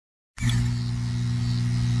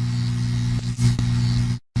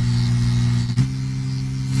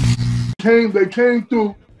They came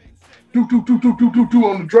through,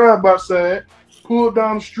 on the drive-by side, pulled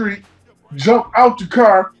down the street, jumped out the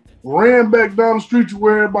car, ran back down the street to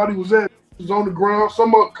where everybody was at. Was on the ground. A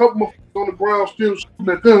couple of on the ground still shooting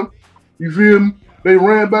at them. You feel me? They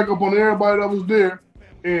ran back up on everybody that was there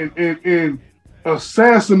and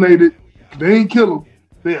assassinated. They ain't kill them.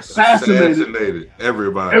 They assassinated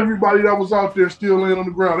everybody. Everybody that was out there still laying on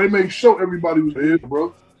the ground. They made sure everybody was dead,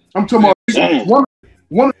 bro. I'm talking about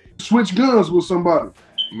one switch guns with somebody.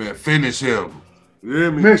 Man, finish him. You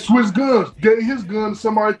hear me? Man, switch guns. Gave his gun.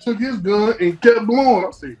 Somebody took his gun and kept blowing.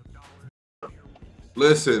 I see.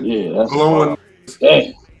 Listen, yeah,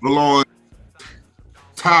 blowing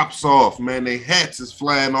tops off, man. Their hats is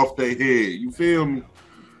flying off their head. You feel me?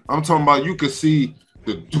 I'm talking about you could see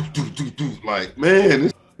the do. Like, man,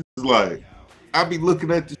 this is like, I be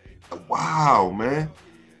looking at this. Wow, man.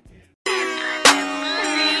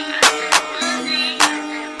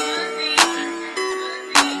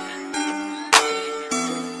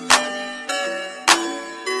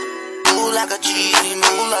 Move like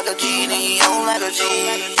a genie, on like a G.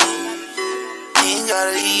 Ain't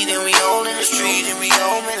gotta eat and we all in the street and we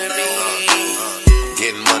all meant to be.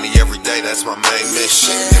 Getting money every day, that's my main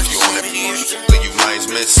mission. If you on it, then you minds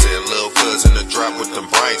missing. Lil' cuz in the drop with them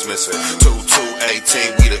brains missing.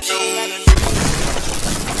 2218, we the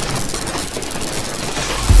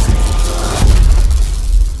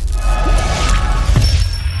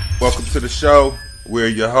Welcome to the show. We're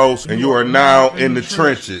your hosts, and you are now in the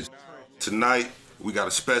trenches. Tonight, we got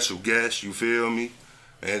a special guest, you feel me?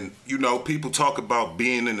 And, you know, people talk about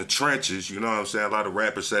being in the trenches, you know what I'm saying? A lot of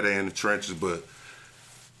rappers say they in the trenches, but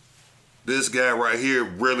this guy right here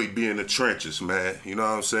really be in the trenches, man. You know what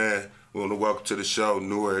I'm saying? We want to welcome to the show,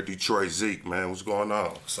 Era Detroit Zeek, man. What's going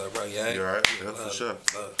on? What's up, bro? Yeah, you all right? Yeah, for sure.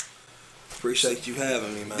 Appreciate you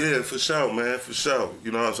having me, man. Yeah, for sure, man, for sure.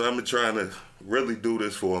 You know what I'm saying? I've been trying to really do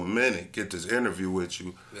this for a minute, get this interview with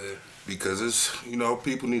you. Yeah. Because it's, you know,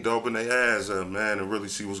 people need to open their eyes up, man, and really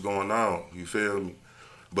see what's going on. You feel me?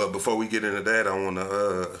 But before we get into that, I want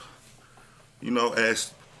to, you know,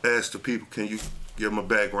 ask the people, can you give them a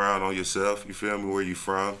background on yourself? You feel me? Where you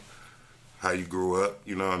from? How you grew up?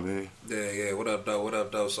 You know what I mean? Yeah. What up,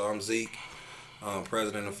 though? So I'm Zeke,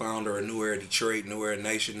 president and founder of New Era Detroit, New Era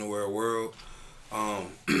Nation, New Era World.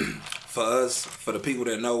 For us, for the people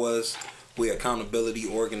that know us, we accountability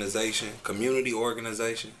organization, community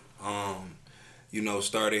organization. You know,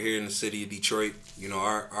 started here in the city of Detroit. You know,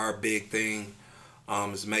 our big thing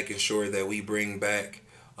is making sure that we bring back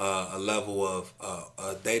a level of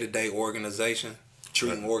a day-to-day organization,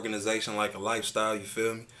 treating organization like a lifestyle, you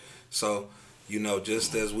feel me? So, you know,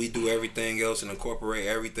 just as we do everything else and incorporate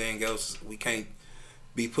everything else, we can't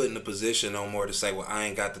be put in a position no more to say, well, I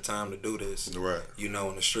ain't got the time to do this. Right. You know,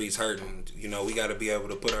 and the streets hurting. You know, we got to be able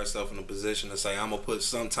to put ourselves in a position to say, I'm going to put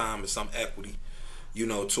some time and some equity, you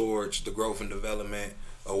know, towards the growth and development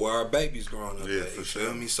of where our babies growing up. Yeah, at, for you sure.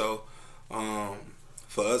 feel me? So,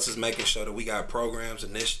 for us, it's making sure that we got programs,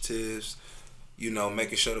 initiatives, you know,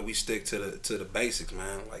 making sure that we stick to the basics,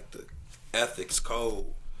 man, like the ethics, code,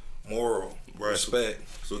 moral, respect.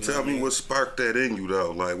 So tell me what sparked that in you,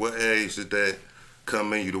 though. Like, what age did that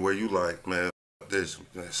come in you to where you like, man,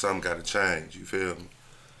 something got to change, you feel me?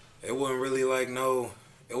 It wasn't really like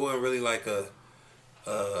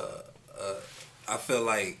I felt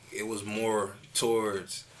like it was more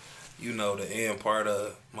towards, you know, the end part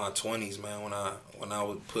of my 20s, man, when I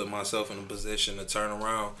would put myself in a position to turn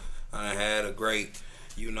around. I had a great,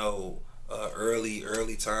 you know,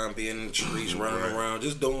 early time being in the streets, running around,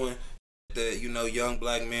 just doing that, you know, young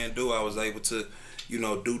black men do. I was able to, you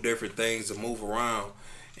know, do different things to move around.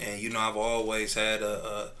 And, you know, I've always had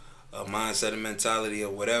a mindset and mentality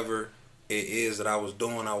of whatever it is that I was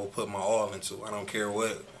doing, I will put my all into. I don't care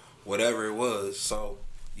whatever it was. So,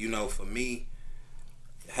 you know, for me,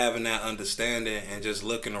 having that understanding and just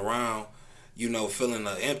looking around, you know, feeling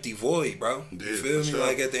an empty void, bro. You feel me? Sure.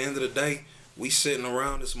 Like at the end of the day, we sitting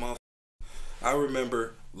around this motherfucker. I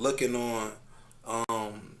remember looking on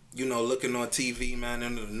TV, man,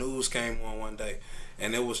 and the news came on one day,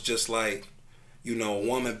 and it was just like, you know, a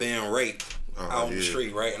woman being raped out in the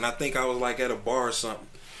street, right? And I think I was like at a bar or something,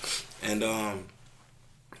 and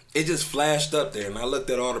it just flashed up there, and I looked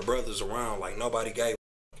at all the brothers around, like nobody gave.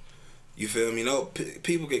 You feel me? No,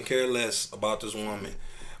 people can care less about this woman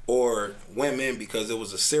or women because it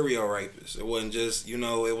was a serial rapist. It wasn't just, you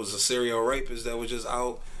know, it was a serial rapist that was just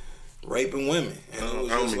out raping women. And I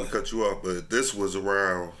don't mean to cut you off, but this was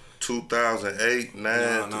around 2008,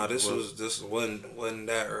 9. No, this wasn't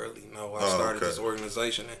that early. No, I started this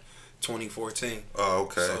organization in 2014. Oh,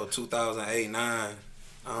 okay. So 2008, 9,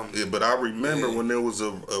 Yeah, but I remember when there was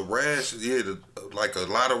a rash, like a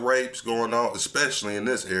lot of rapes going on, especially in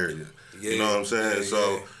this area. You know what I'm saying?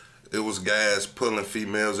 So it was guys pulling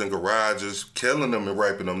females in garages, killing them and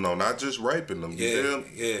raping them. No, not just raping them. You feel me?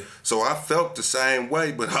 Yeah. So I felt the same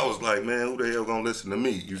way, but I was like, man, who the hell gonna listen to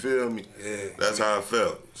me? You feel me? Yeah. That's how I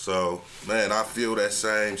felt. So, man, I feel that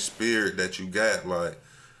same spirit that you got. Like,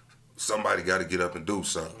 somebody got to get up and do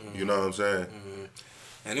something. You know what I'm saying?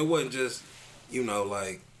 And it wasn't just, you know,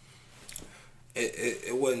 like,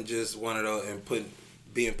 it wasn't just one of those, and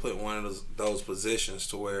being put in one of those positions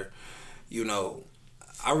to where, you know,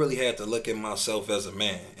 I really had to look at myself as a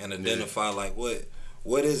man and identify like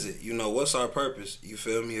what is it? You know, what's our purpose? You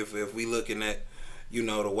feel me? If we looking at, you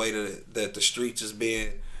know, the way that the streets is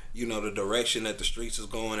being, you know, the direction that the streets is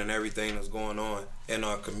going and everything that's going on in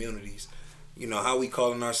our communities. You know, how we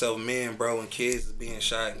calling ourselves men, bro, and kids is being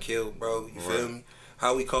shot and killed, bro. You feel me?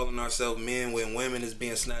 How we calling ourselves men when women is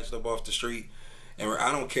being snatched up off the street. And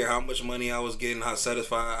I don't care how much money I was getting, how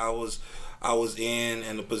satisfied I was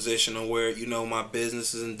in the position of where, you know, my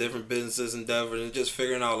businesses and different businesses endeavors and just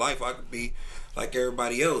figuring out life. I could be like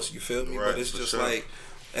everybody else, you feel me? But it's just like,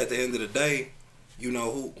 at the end of the day, you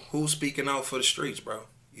know, who's speaking out for the streets, bro?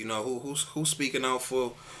 You know, who's speaking out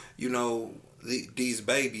for, you know, these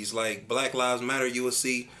babies? Like, Black Lives Matter, you will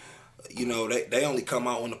see, you know, they only come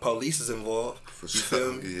out when the police is involved. You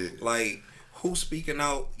feel me? Yeah. Like, who's speaking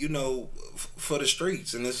out, you know, for the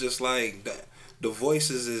streets? And it's just like the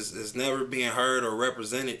voices is never being heard or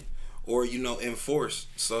represented or, you know, enforced.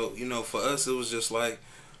 So, you know, for us, it was just like,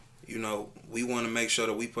 you know, we want to make sure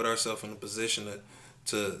that we put ourselves in a position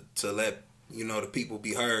to let, you know, the people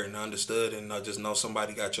be heard and understood, and just know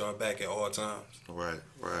somebody got your back at all times. Right.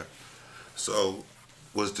 So,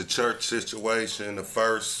 was the church situation the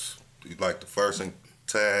first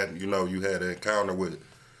time, you know, you had an encounter with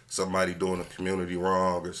somebody doing a community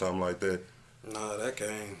wrong or something like that? Nah, that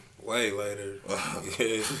came way later.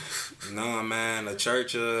 No, man, a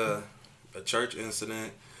church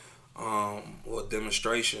incident, or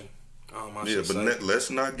demonstration. But let's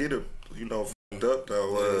not get it, you know, fucked up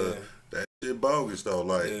though. That shit bogus though.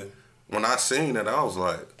 Like, when I seen it, I was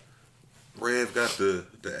like, Rev got the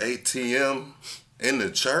ATM in the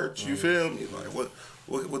church. You feel me? Like,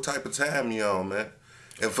 what type of time you on, man?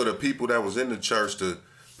 And for the people that was in the church to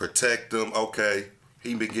protect them, okay,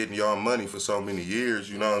 he been getting y'all money for so many years,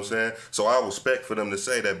 you know what I'm saying? So I respect for them to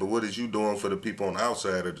say that, but what is you doing for the people on the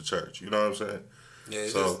outside of the church? You know what I'm saying?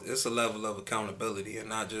 Yeah, it's a level of accountability, and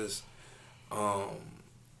not just,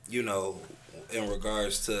 you know, in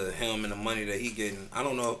regards to him and the money that he getting. I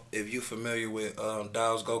don't know if you familiar with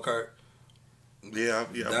Dow's Go-Kart. Yeah.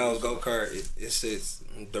 Dow's Go-Kart, it sits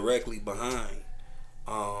directly behind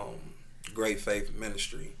Great Faith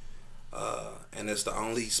Ministry. And it's the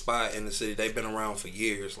only spot in the city. They've been around for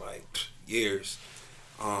years, like years.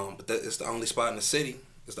 But it's the only spot in the city.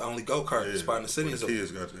 It's the only go-kart spot in the city. It's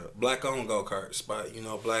a black-owned go-kart spot. You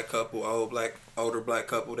know, black couple, older black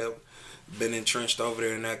couple that been entrenched over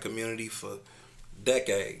there in that community for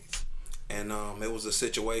decades. And it was a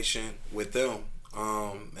situation with them,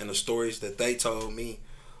 and the stories that they told me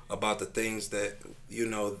about the things that, you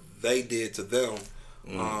know, they did to them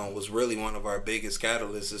was really one of our biggest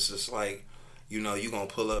catalysts. It's just like, you know, you gonna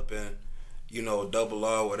pull up in, you know, double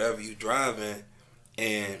R, whatever you driving,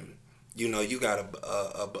 and, you know, you got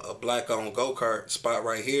a black-owned go-kart spot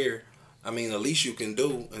right here. I mean, the least you can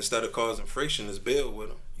do instead of causing friction is build with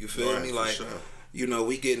them. You feel me? Like, you know,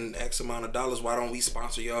 we getting X amount of dollars. Why don't we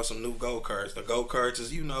sponsor y'all some new go-karts? The go-karts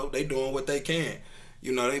is, you know, they doing what they can.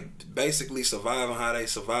 You know, they basically surviving how they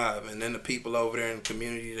survive. And then the people over there in the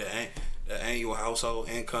community, the annual household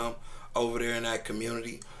income over there in that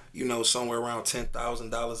community, you know, somewhere around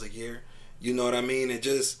 $10,000 a year. You know what I mean? And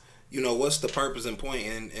just, you know, what's the purpose and point?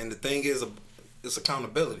 And the thing is, it's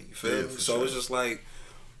accountability. You feel me? So it's just like,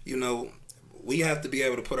 you know, we have to be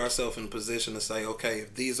able to put ourselves in a position to say, okay,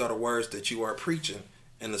 if these are the words that you are preaching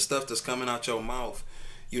and the stuff that's coming out your mouth,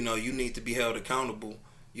 you know, you need to be held accountable,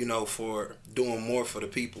 you know, for doing more for the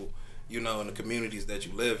people, you know, in the communities that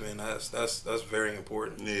you live in. That's very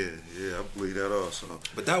important. Yeah, I believe that also.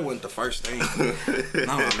 But that wasn't the first thing.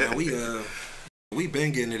 No, man, we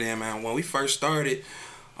been getting it in, man. When we first started,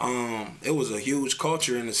 it was a huge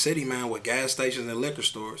culture in the city, man, with gas stations and liquor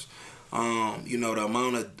stores. You know, the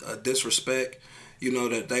amount of disrespect, you know,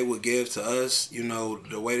 that they would give to us, you know,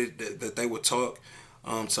 the way that they would talk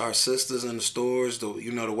to our sisters in the stores,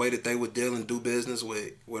 you know, the way that they would deal and do business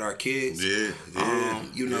with our kids.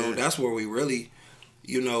 You know, that's where we really,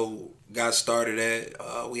 you know, got started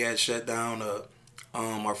at. We had shut down,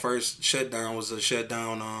 our first shutdown was a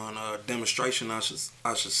shutdown on a demonstration, I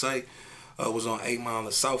should say, was on 8 Mile in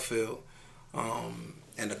Southfield.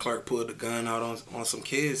 And the clerk pulled the gun out on some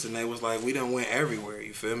kids, and they was like, we done went everywhere,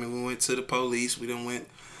 you feel me? We went to the police, we done went,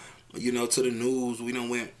 you know, to the news, we done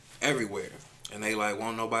went everywhere. And they like,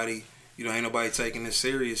 won't nobody, you know, ain't nobody taking this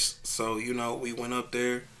serious. So, you know, we went up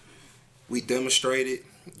there, we demonstrated,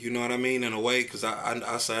 you know what I mean, in a way, because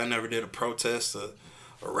I say I never did a protest, a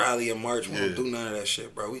rally, a march. We don't do none of that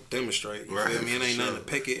shit, bro. We demonstrate, you feel me? It ain't nothing to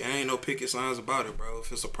picket, it ain't no picket signs about it, bro.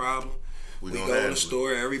 If it's a problem, we go in the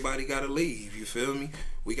store, everybody got to leave, you feel me?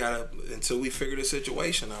 We got to, until we figure the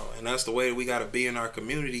situation out. And that's the way that we got to be in our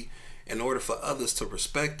community in order for others to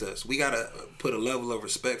respect us. We got to put a level of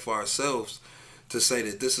respect for ourselves to say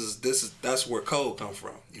that that's where code come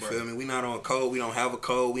from. You feel me? We not on code, we don't have a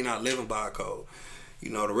code, we not living by a code.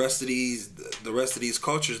 You know, the rest of these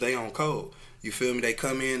cultures, they on code. You feel me? They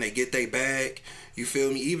come in, they get their bag, you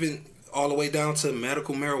feel me? Even all the way down to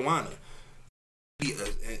medical marijuana.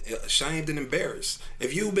 Ashamed and embarrassed.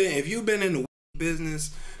 If you've been in the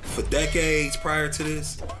business for decades prior to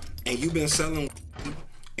this, and you've been selling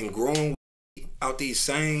and growing out these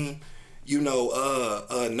same, you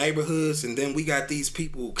know, neighborhoods, and then we got these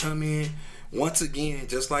people who come in once again,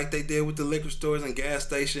 just like they did with the liquor stores and gas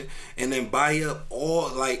station, and then buy up all,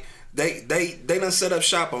 like they done set up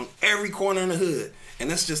shop on every corner in the hood,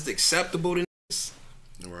 and that's just acceptable to this.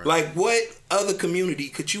 Right. Like, what other community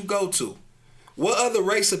could you go to? What other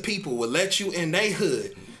race of people would let you in their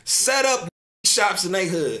hood set up shops in their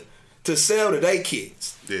hood to sell to their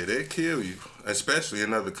kids? Yeah, they kill you, especially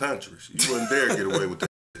in other countries. You wouldn't dare get away with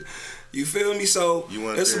that. You feel me? So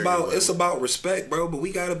it's about respect, bro. But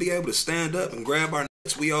we gotta be able to stand up and grab our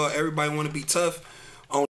nuts. Everybody want to be tough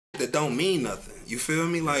on that don't mean nothing. You feel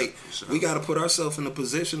me? Like, we gotta put ourselves in a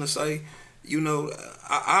position to say, you know,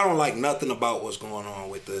 I don't like nothing about what's going on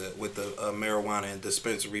with the marijuana and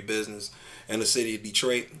dispensary business in the city of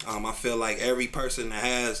Detroit. I feel like every person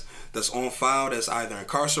that's on file that's either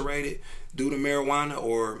incarcerated due to marijuana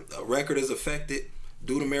or a record is affected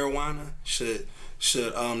due to marijuana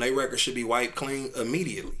their record should be wiped clean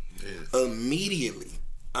immediately. Yes. Immediately.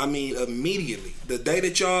 I mean, immediately. The day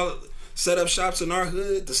that y'all set up shops in our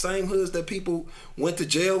hood, the same hoods that people went to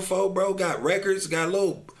jail for, bro, got records, got a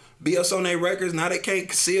little BS on their records. Now they can't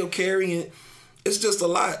conceal carry, and it's just a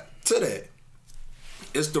lot to that.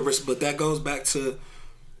 But that goes back to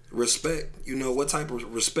respect. You know, what type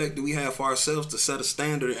of respect do we have for ourselves to set a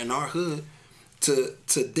standard in our hood to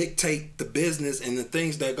dictate the business and the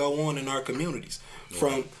things that go on in our communities?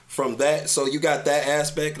 Right. From that, so you got that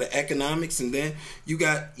aspect, the economics, and then you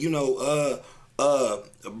got, you know,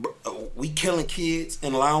 we killing kids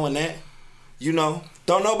and allowing that. You know,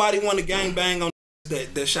 don't nobody want to gangbang on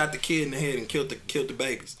that shot the kid in the head and killed the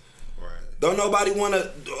babies. Right. Don't nobody want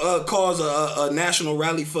to cause a national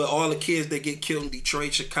rally for all the kids that get killed in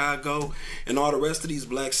Detroit, Chicago, and all the rest of these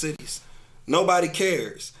black cities. Nobody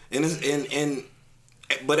cares,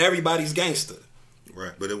 but everybody's gangster.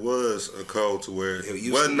 Right, but it was a code to where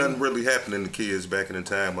wasn't nothing really happening to kids back in the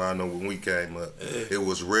time. I know when we came up, it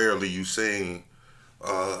was rarely you seen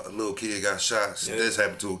a little kid got shot. This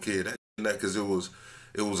happened to a kid. That because it was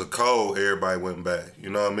a code. Everybody went back. You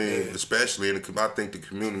know what I mean? Yeah. Especially I think the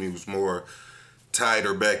community was more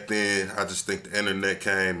tighter back then. I just think the internet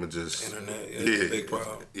came and just big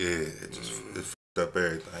problem. Yeah, it just it fucked up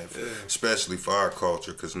everything, especially for our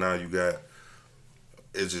culture. Because now you got.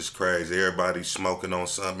 It's just crazy. Everybody's smoking on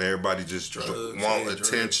something. Everybody just want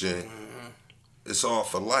attention. Mm-hmm. It's all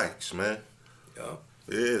for likes, man.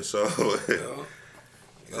 Yeah, so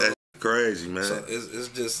that's crazy, man. So it's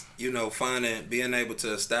just, you know, being able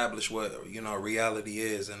to establish what, you know, reality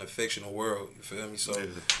is in a fictional world. You feel me? So,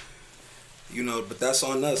 you know, but that's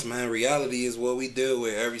on us, man. Reality is what we deal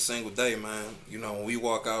with every single day, man. You know, when we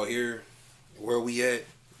walk out here, where we at,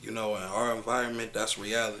 you know, in our environment, that's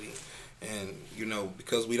reality. And, you know,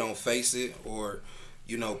 because we don't face it or,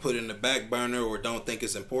 you know, put it in the back burner or don't think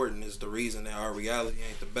it's important is the reason that our reality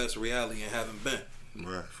ain't the best reality and haven't been.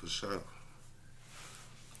 Right, for sure.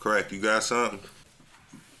 Correct. You got something?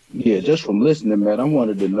 Yeah, just from listening, man, I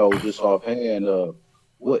wanted to know just offhand,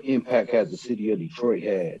 what impact has the city of Detroit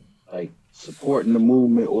had? Like, supporting the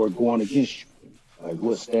movement or going against you? Like,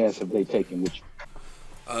 what stance have they taken with you?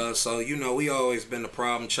 So, you know, we always been the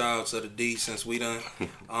problem child to the D since we done,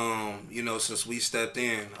 you know, since we stepped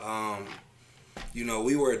in. You know,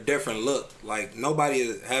 we were a different look. Like,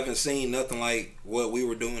 nobody haven't seen nothing like what we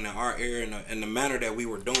were doing in our area and the manner that we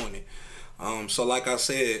were doing it. So, like I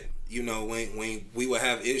said, you know, when we would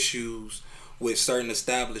have issues with certain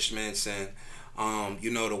establishments and, you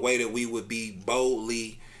know, the way that we would be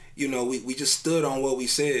boldly, you know, we just stood on what we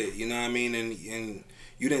said, you know what I mean? And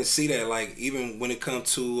You didn't see that. Like, even when it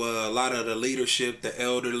comes to a lot of the leadership, the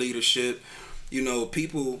elder leadership, you know,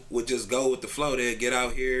 people would just go with the flow. They'd get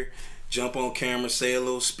out here, jump on camera, say a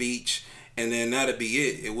little speech, and then that'd be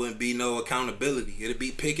it. It wouldn't be no accountability. It'd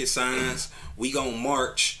be picket signs. We gonna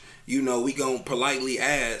march. You know, we gonna politely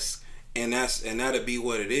ask, and that'd be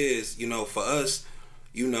what it is. You know, for us,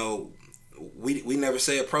 you know, we never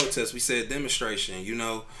say a protest. We say a demonstration. You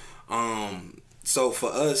know, so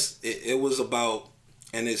for us, it was about,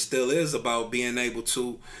 and it still is about, being able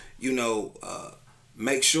to, you know,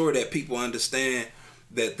 make sure that people understand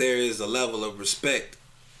that there is a level of respect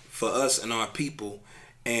for us and our people,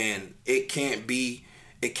 and it can't be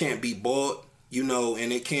bought, you know,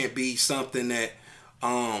 and it can't be something that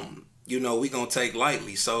you know, we gonna take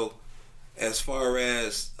lightly. So as far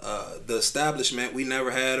as the establishment, we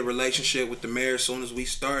never had a relationship with the mayor. As soon as we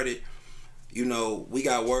started, you know, we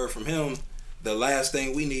got word from him. The last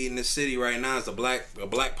thing we need in this city right now is a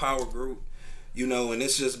black power group, you know, and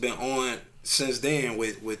it's just been on since then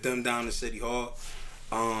with them down at City Hall.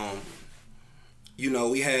 You know,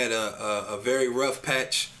 we had a very rough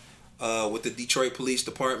patch with the Detroit Police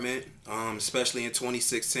Department, especially in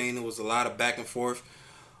 2016. There was a lot of back and forth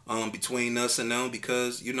between us and them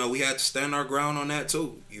because, you know, we had to stand our ground on that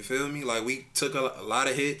too. You feel me? Like, we took a lot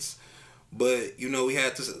of hits, but, you know, we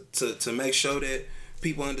had to make sure that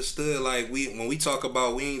people understood, like, when we talk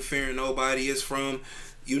about we ain't fearing nobody, it's from,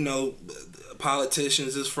 you know,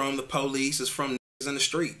 politicians, it's from the police, it's from niggas in the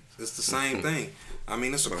street. It's the same thing. I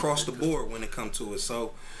mean, it's across the board when it comes to it.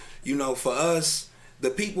 So, you know, for us, the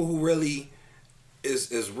people who really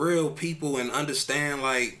is real people and understand,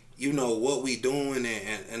 like, you know, what we doing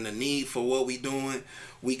and the need for what we doing,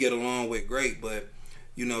 we get along with great. But,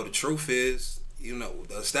 you know, the truth is, you know,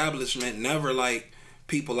 the establishment never like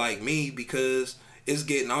people like me, because it's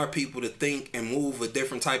getting our people to think and move a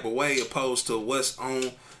different type of way opposed to what's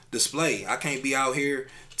on display. I can't be out here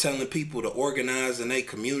telling people to organize in their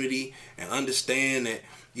community and understand that,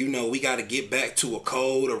 you know, we got to get back to a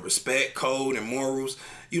code, a respect code and morals.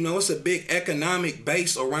 You know, it's a big economic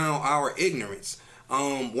base around our ignorance.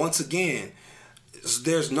 Once again,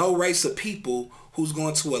 there's no race of people who's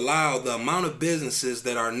going to allow the amount of businesses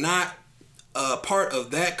that are not part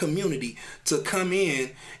of that community to come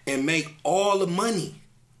in and make all the money,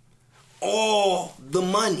 all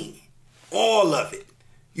of it.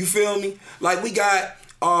 You feel me? Like, we got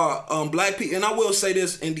black people, and I will say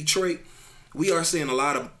this, in Detroit, we are seeing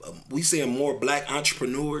we seeing more black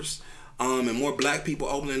entrepreneurs and more black people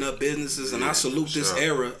opening up businesses, and I salute this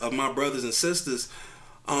era of my brothers and sisters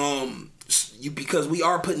because we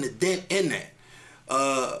are putting a dent in that.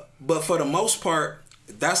 But for the most part,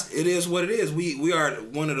 it is what it is. We are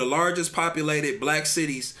one of the largest populated black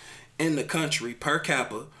cities in the country per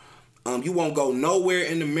capita. You won't go nowhere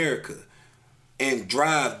in America and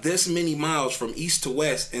drive this many miles from east to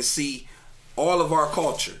west and see all of our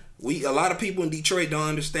culture. A lot of people in Detroit don't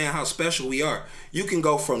understand how special we are. You can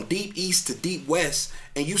go from deep east to deep west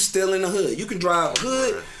and you still in the hood. You can drive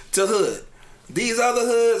hood to hood. These other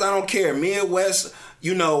hoods, I don't care. Midwest,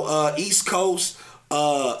 you know, East Coast,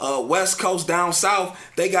 West Coast, down south,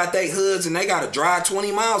 they got their hoods and they got to drive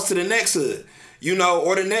 20 miles to the next hood, you know,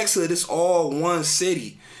 or the next hood. It's all one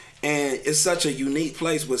city. And it's such a unique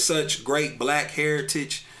place with such great black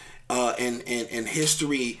heritage and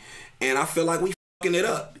history. And I feel like we fucking it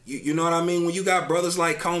up. You know what I mean? When you got brothers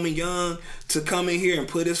like Coleman Young to come in here and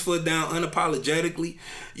put his foot down unapologetically,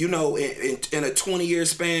 you know, in a 20-year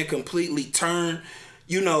span, completely turn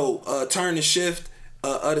the shift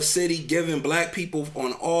of the city, giving black people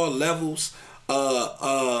on all levels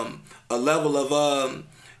a level of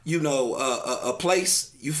a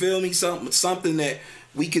place. You feel me? Something that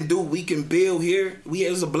we can do, we can build here. We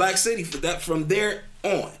as a black city for that from there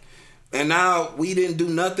on. And now we didn't do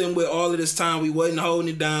nothing with all of this time. We wasn't holding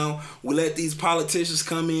it down. We let these politicians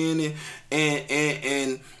come in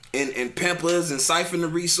and pimp us and siphon the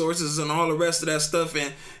resources and all the rest of that stuff.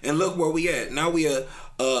 And look where we at. Now we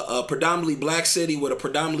a predominantly black city with a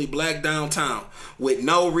predominantly black downtown with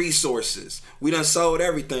no resources. We done sold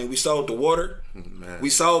everything. We sold the water. Man. We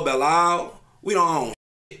sold Belle Isle. We don't own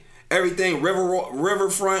shit. Everything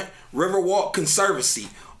Riverfront, Riverwalk Conservancy.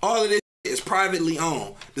 All of this is privately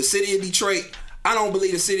owned. The city of Detroit, I don't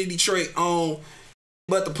believe the city of Detroit own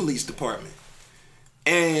but the police department.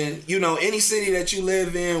 And, you know, any city that you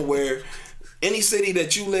live in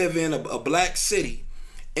a black city,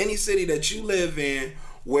 any city that you live in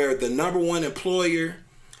where the number one employer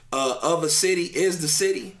of a city is the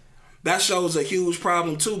city, that shows a huge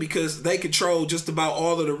problem too, because they control just about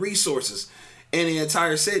all of the resources in the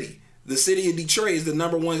entire city. The city of Detroit is the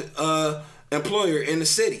number one employer in the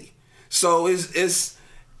city. So it's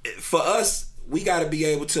for us, we got to be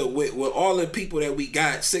able to, with all the people that we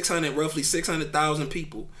got, roughly 600,000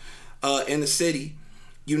 people in the city,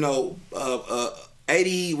 you know, roughly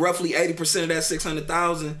 80% of that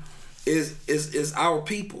 600,000 is our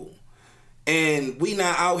people. And we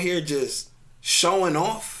not out here just showing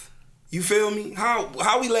off. You feel me?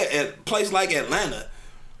 How we let a place like Atlanta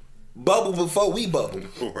bubble before we bubble?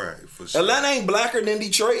 Right, for sure. Atlanta ain't blacker than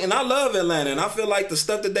Detroit, and I love Atlanta, and I feel like the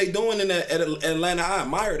stuff that they doing in Atlanta, I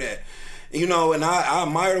admire that. You know, and I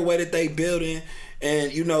admire the way that they building,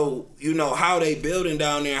 and you know how they building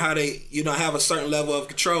down there, how they, you know, have a certain level of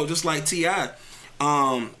control, just like T.I.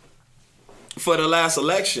 For the last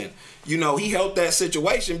election. You know, he helped that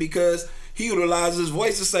situation because he utilized his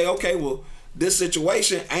voice to say, okay, well, this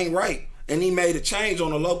situation ain't right. And he made a change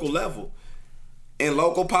on a local level. In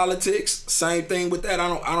local politics, same thing with that.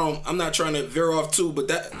 I'm not trying to veer off too, but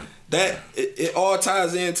it all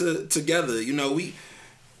ties together. You know, we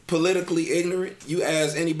politically ignorant. You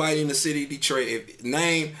ask anybody in the city of Detroit,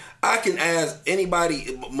 I can ask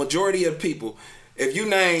anybody, majority of people, if you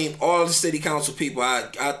name all the city council people,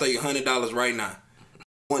 I'll throw you $100 right now. I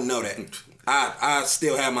wouldn't know that. I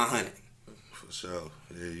still have my 100. For sure.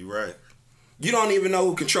 Yeah, you're right. You don't even know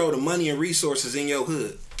who control the money and resources in your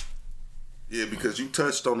hood. Yeah, because you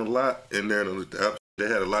touched on a lot, and then they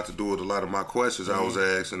had a lot to do with a lot of my questions I was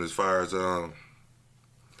asking as far as,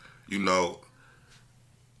 you know,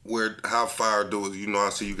 how far do it, you know, I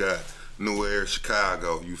see you got New Era,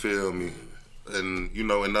 Chicago, you feel me? And, you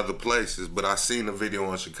know, in other places, but I seen a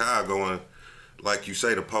video in Chicago, and like you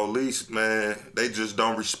say, the police, man, they just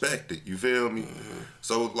don't respect it, you feel me?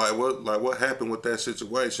 So, what happened with that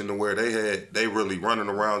situation to where they really running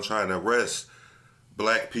around trying to arrest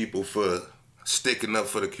black people for sticking up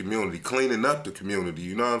for the community, cleaning up the community,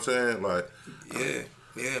 you know what I'm saying? Like,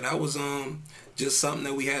 yeah, that was just something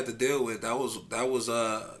that we had to deal with. That was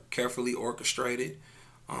carefully orchestrated.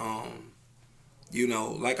 You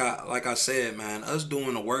know, like I said, man, us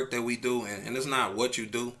doing the work that we do, and it's not what you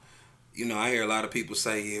do. You know, I hear a lot of people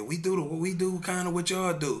say, yeah, we do kind of what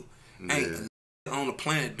y'all do. Yeah. Ain't on the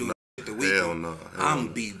planet do that we hell do. no. I'm gonna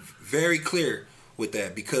be very clear with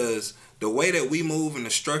that, because the way that we move and the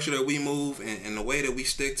structure that we move and the way that we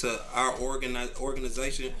stick to our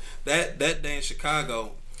organization, that day in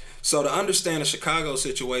Chicago. So to understand the Chicago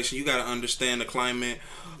situation, you got to understand the climate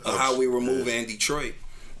of how we were moving in Detroit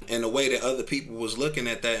and the way that other people was looking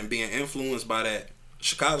at that and being influenced by that.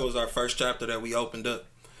 Chicago was our first chapter that we opened up,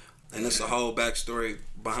 and it's a whole backstory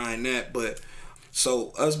behind that. But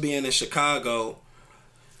so us being in Chicago,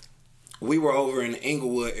 we were over in the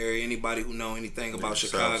Inglewood area. Anybody who know anything about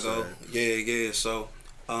Chicago, yeah. So,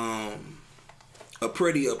 a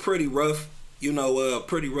pretty rough, you know,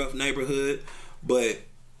 pretty rough neighborhood. But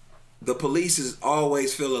the police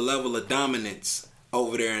always feel a level of dominance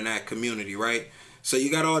over there in that community, right? So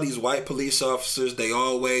you got all these white police officers. They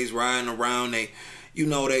always riding around. They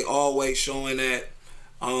always showing that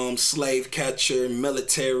slave catcher,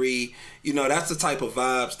 military. You know, that's the type of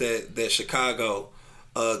vibes that Chicago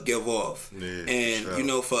give off. Yeah, and sure. You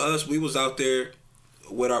know, for us, we was out there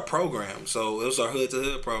with our program. So it was our hood to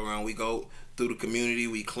hood program. We go through the community,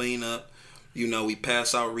 we clean up, you know, we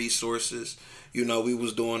pass out resources. You know, we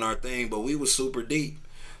was doing our thing, but we was super deep.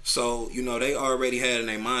 So, you know, they already had in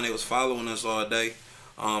their mind, they was following us all day.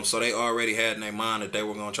 So they already had in their mind that they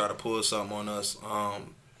were gonna try to pull something on us,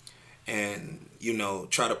 and, you know,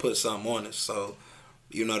 try to put something on us. So,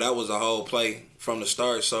 you know, that was a whole play from the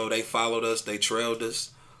start. So they followed us, they trailed us.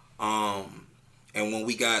 And when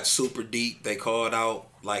we got super deep, they called out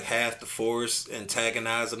like half the force,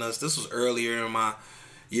 antagonizing us. This was earlier in my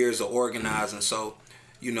years of organizing. So,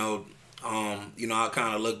 you know, I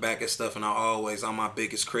kind of look back at stuff, and I'm my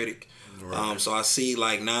biggest critic. Right. So I see,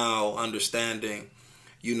 like, now understanding,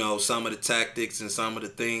 you know, some of the tactics and some of the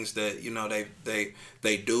things that, you know,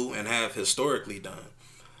 they do and have historically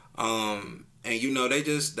done. And, you know, they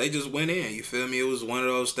just went in. You feel me? It was one of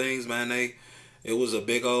those things, man. It was a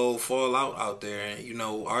big old fallout out there. And, you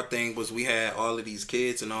know, our thing was we had all of these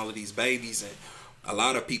kids and all of these babies. And a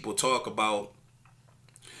lot of people talk about,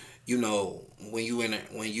 you know, when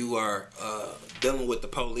you are dealing with the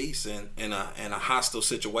police and in a hostile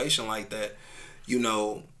situation like that, you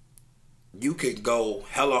know, you could go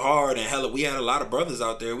hella hard and we had a lot of brothers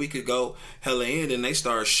out there. We could go hella in and they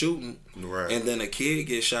start shooting. Right. And then a kid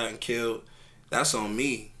gets shot and killed. That's on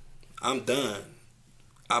me. I'm done.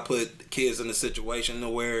 I put kids in a situation to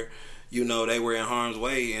where, you know, they were in harm's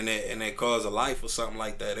way and they caused a life or something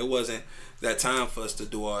like that. It wasn't that time for us to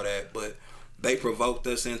do all that, but they provoked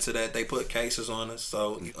us into that. They put cases on us.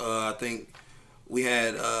 So I think we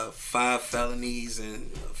had 5 felonies and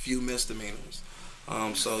a few misdemeanors.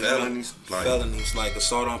 So felonies, felonies like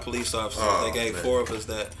assault on police officers. They gave 4 of us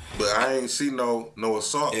that. But I ain't see no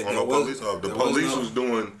assault on no police. The police was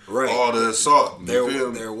doing right. all the assault.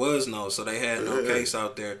 There was no, so they had no case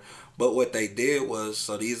out there. But what they did was,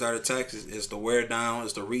 so these are the tactics: is the wear down,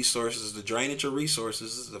 is the resources, the drainage of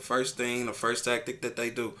resources is the first thing, the first tactic that they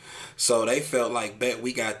do. So they felt like, bet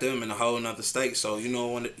we got them in a whole nother state. So you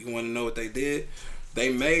want to know what they did?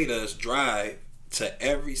 They made us drive to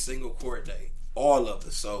every single court date, all of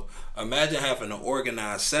us. So imagine having to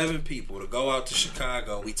organize 7 people to go out to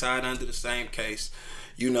Chicago. We tied under the same case.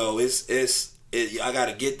 You know, I got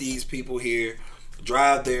to get these people here.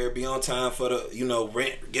 Drive there, be on time for the,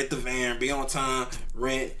 rent, get the van, be on time,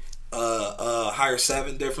 rent, hire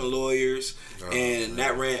 7 different lawyers, and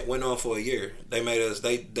that rent went on for a year. They made us,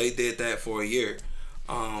 they did that for a year.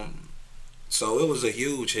 So it was a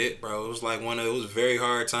huge hit, bro. It was like it was a very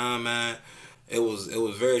hard time, man. It was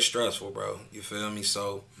very stressful, bro. You feel me?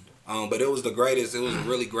 So, but it was the greatest. It was a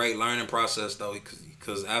really great learning process, though,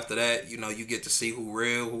 because after that, you get to see who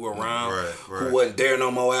real, who around, who wasn't there no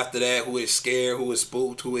more after that, who is scared, who is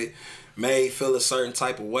spooked, who it made feel a certain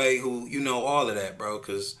type of way, who, all of that, bro,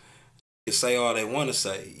 because they say all they want to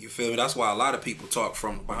say. You feel me? That's why a lot of people talk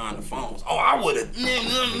from behind the phones. Oh, I would have,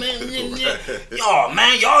 y'all,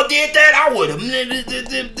 man, y'all did that, I would have,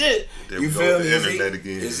 you feel me?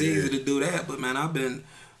 It's easy to do that, but, man, I've been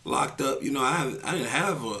locked up. I didn't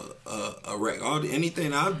have a record.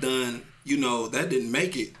 Anything I've done, that didn't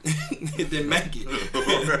make it. It didn't make it.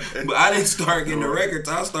 But I didn't start getting the records.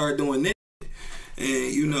 I started doing this.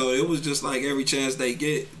 And, it was just like every chance they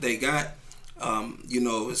got,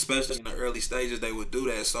 especially in the early stages, they would do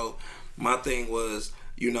that. So my thing was,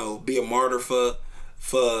 be a martyr for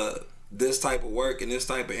this type of work and this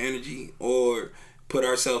type of energy, or put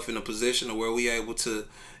ourselves in a position where we able to,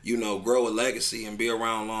 grow a legacy and be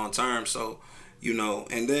around long term. So,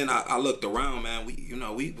 and then I looked around, man,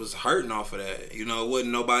 we was hurting off of that.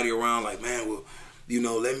 Wasn't nobody around like, man, well,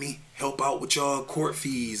 let me help out with y'all court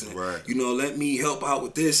fees, and let me help out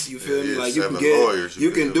with this. You feel me? Like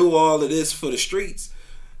you can do all of this for the streets,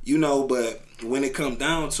 but when it come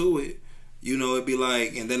down to it, it'd be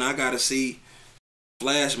like, and then I gotta see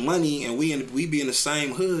flash money, and we be in the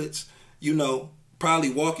same hoods,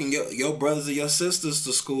 probably walking your brothers or your sisters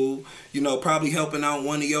to school, probably helping out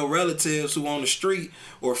one of your relatives who on the street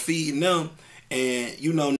or feeding them, and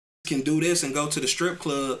can do this and go to the strip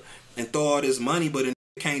club and throw all this money, but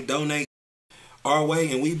can't donate our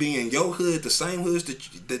way, and we be in your hood, the same hoods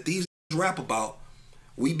that these rap about.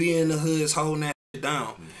 We be in the hoods holding that shit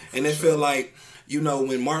down. And it feel like,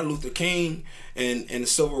 when Martin Luther King and the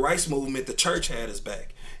Civil Rights Movement, the church had his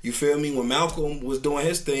back. You feel me? When Malcolm was doing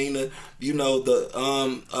his thing, the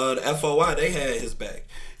FOI, they had his back.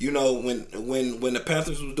 When the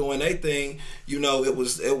Panthers was doing their thing, it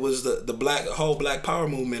was the whole Black Power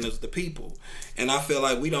movement is the people. And I feel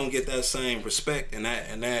like we don't get that same respect in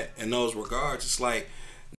those regards. It's like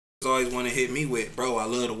always want to hit me with, bro, I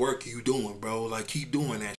love the work you doing, bro. Like, keep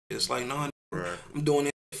doing that shit. It's like, no, I'm doing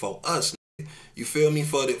it for us. You feel me?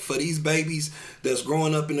 For these babies that's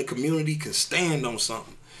growing up in the community can stand on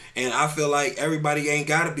something. And I feel like everybody ain't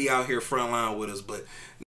got to be out here frontline with us, but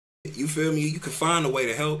you feel me? You can find a way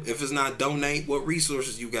to help. If it's not donate, what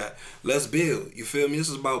resources you got? Let's build. You feel me? This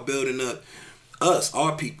is about building up us,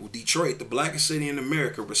 our people, Detroit, the blackest city in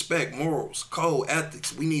America. Respect, morals, code,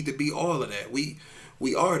 ethics. We need to be all of that. We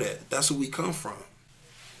are that. That's who we come from.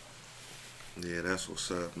 Yeah, that's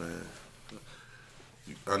what's up, man.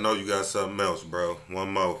 I know you got something else, bro.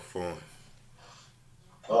 One more for him.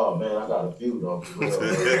 Oh, man, I got a few, though.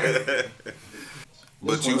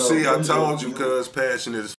 But you see, I told you, cuz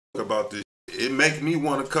passionate as fuck about this. It make me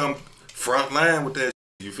want to come front line with that shit.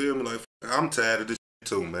 You feel me? Like, I'm tired of this shit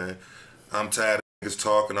too, man. I'm tired of niggas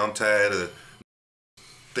talking. I'm tired of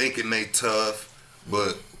thinking they tough,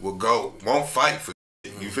 but won't fight for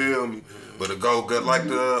shit. You feel me? But to go good like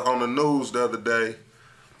on the news the other day,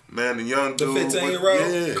 man, the young dude. The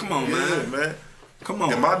 15-year-old? Come on, man. Come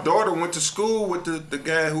on. And my daughter went to school with the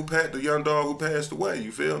guy the young dog who passed away.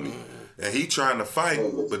 You feel me? And he trying to fight,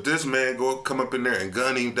 but this man come up in there and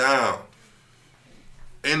gun him down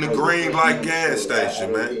in the green light gas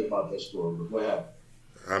station, man.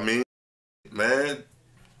 I mean, man,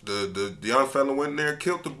 the young fella went in there and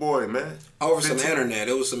killed the boy, man. Over some internet.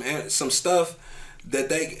 It was some stuff that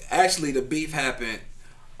the beef happened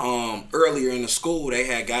earlier in the school. They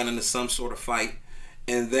had gotten into some sort of fight,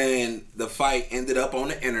 and then the fight ended up on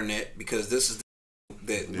the internet, because this is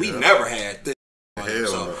we never had this.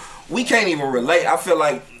 So we can't even relate. I feel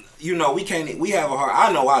like, we have a hard,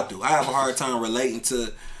 I know I do. I have a hard time relating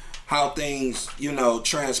to how things, you know,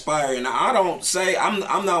 transpire. And I don't say,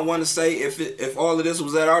 I'm not one to say if all of this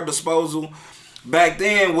was at our disposal back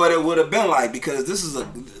then, what it would have been like, because this is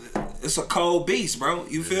it's a cold beast, bro.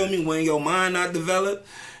 You feel me? When your mind not developed,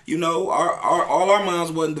 you know, all our minds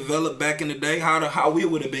wasn't developed back in the day. How we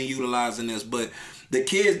would have been utilizing this, but the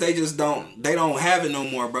kids, they don't have it no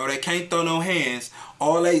more, bro. They can't throw no hands.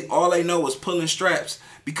 All they know is pulling straps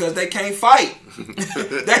because they can't fight.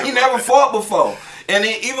 They ain't never fought before, and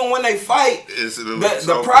then even when they fight,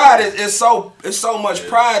 the pride is so much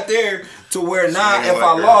pride there to where now if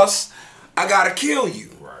I lost, I gotta kill you.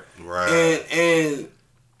 Right. And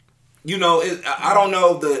you know, I don't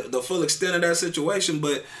know the full extent of that situation,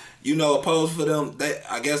 but you know, opposed for them,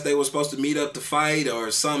 I guess they were supposed to meet up to fight,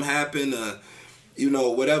 or something happened. You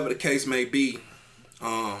know, whatever the case may be,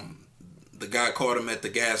 the guy caught him at the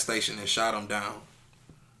gas station and shot him down.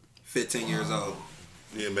 15 years old.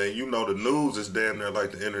 Yeah, man, you know the news is damn near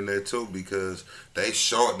like the internet too, because they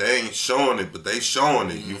ain't showing it, but they showing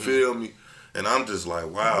it. You feel me? And I'm just like,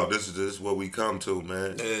 wow, this is what we come to,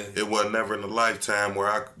 man. Yeah. It wasn't never in a lifetime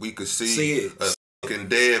where we could see a fucking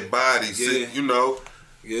dead body. Yeah. You know,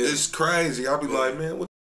 it's crazy. I'll be like, man, what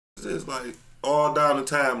is this? Like, all down the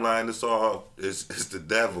timeline, it's the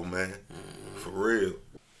devil, man. For real.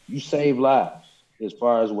 You save lives. As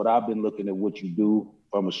far as what I've been looking at what you do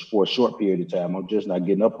for a short period of time, I'm just not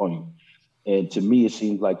getting up on you. And to me, it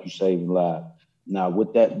seems like you're saving lives. Now,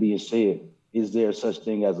 with that being said, is there such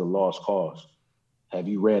thing as a lost cause? Have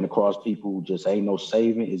you ran across people who just ain't no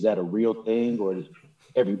saving? Is that a real thing, or is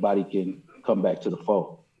everybody can come back to the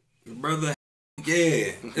fold? Brother,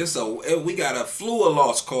 yeah, we got a slew of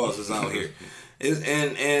lost causes out here,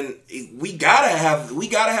 and we gotta have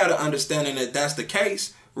the understanding that that's the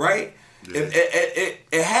case, right? Yeah.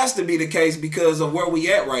 It has to be the case because of where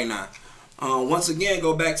we at right now. Once again,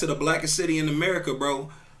 go back to the blackest city in America, bro.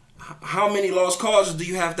 How many lost causes do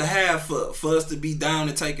you have to have for us to be down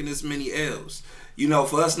and taking this many L's? You know,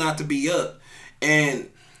 for us not to be up. And,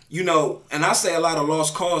 you know, and I say a lot of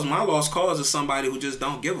lost cause. My lost cause is somebody who just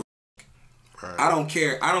don't give a fuck. Right. I don't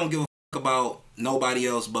care. I don't give a fuck about nobody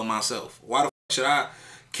else but myself. Why the fuck should I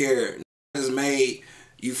care? I just made,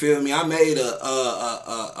 you feel me? I made a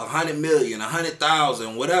 100 million,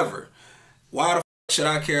 100,000, whatever. Why the fuck should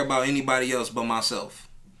I care about anybody else but myself?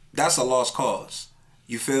 That's a lost cause.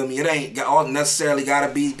 You feel me? It ain't all necessarily got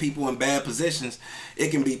to be people in bad positions. It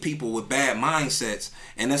can be people with bad mindsets.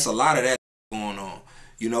 And there's a lot of that going on.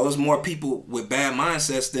 You know, there's more people with bad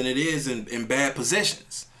mindsets than it is in bad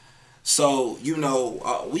positions. So, you know,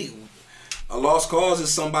 a lost cause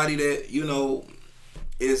is somebody that, you know,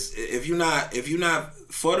 is if you're not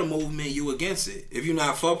for the movement, you against it. If you're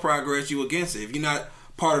not for progress, you against it. If you're not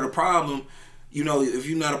part of the problem, you know, if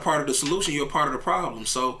you're not a part of the solution, you're a part of the problem.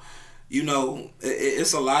 So, you know,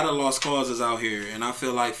 it's a lot of lost causes out here, and I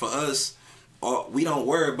feel like for us, we don't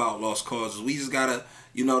worry about lost causes. We just gotta,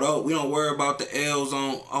 you know, we don't worry about the L's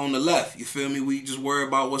on the left. You feel me? We just worry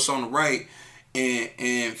about what's on the right,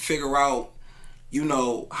 and figure out, you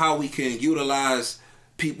know, how we can utilize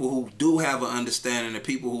people who do have an understanding, and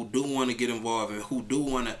people who do want to get involved, and who do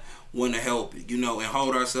want to help, you know, and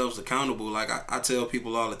hold ourselves accountable. Like I tell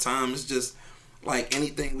people all the time, it's just like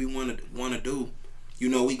anything we want to do. You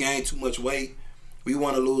know, we gain too much weight. We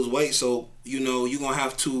want to lose weight. So, you know, you're going to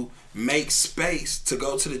have to make space to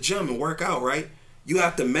go to the gym and work out, right? You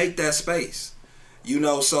have to make that space. You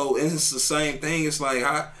know, so it's the same thing. It's like,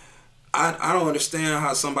 I don't understand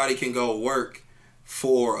how somebody can go work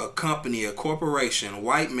for a company, a corporation,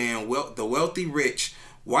 white man, the wealthy rich,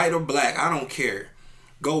 white or black, I don't care.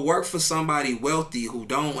 Go work for somebody wealthy who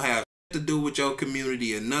don't have to do with your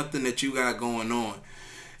community or nothing that you got going on,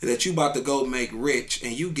 that you about to go make rich,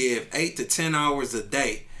 and you give 8 to 10 hours a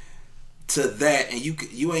day to that, and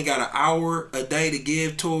you ain't got an hour a day to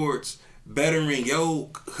give towards bettering your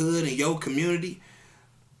hood and your community.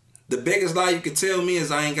 The biggest lie you could tell me is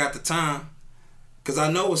I ain't got the time, because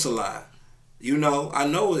I know it's a lie. You know, I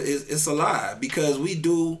know it's a lie, because we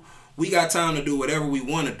got time to do whatever we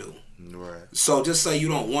want to do. Right. So just say you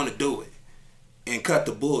don't want to do it and cut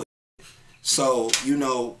the bull. So, you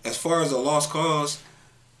know, as far as a lost cause,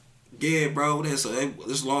 yeah, bro,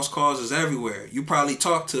 this lost causes everywhere. You probably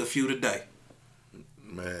talked to a few today.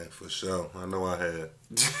 Man, for sure. I know I had.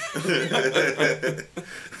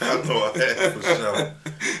 I know I had, for sure.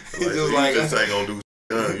 Like, you just ain't gonna do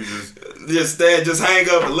shit. You just hang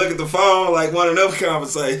up and look at the phone like one of them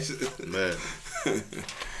conversations. Man.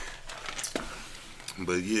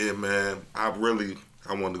 But yeah, man, I wanted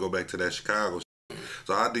to go back to that Chicago shit.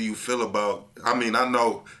 So how do you feel about, I mean, I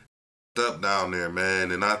know up down there,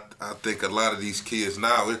 man, and I think a lot of these kids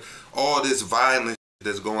now, all this violence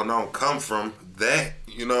that's going on come from that.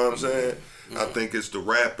 You know what I'm saying? I think it's the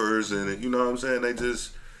rappers and you know what I'm saying. They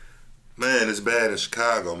just, man, it's bad in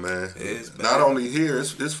Chicago, man. It's bad. Not only here,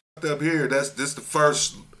 it's fucked up here. This the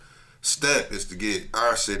first step is to get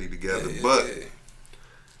our city together, but.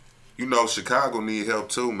 You know, Chicago need help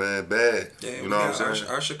too, man. Bad. Yeah, you know what I'm saying?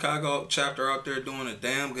 Our Chicago chapter out there doing a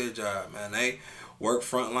damn good job, man. They work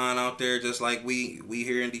frontline out there just like we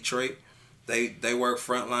here in Detroit. They work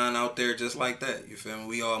frontline out there just like that. You feel me?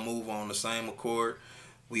 We all move on the same accord.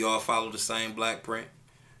 We all follow the same black print.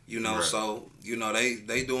 You know, right. So, you know,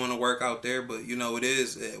 they doing the work out there, but, you know,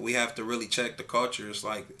 we have to really check the culture. It's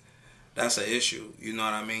like, that's an issue. You know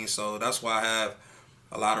what I mean? So that's why I have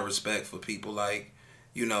a lot of respect for people like,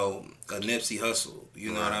 you know, a Nipsey Hussle,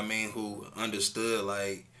 you know what I mean, who understood,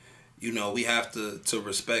 like, you know, we have to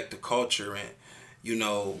respect the culture and, you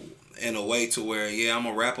know, in a way to where, yeah, I'm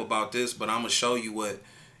going to rap about this, but I'm going to show you what,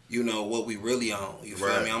 you know, what we really on. You feel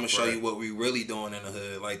me? I'm going to show you what we really doing in the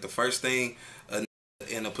hood. Like, the first thing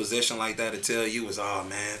in a position like that to tell you is, oh,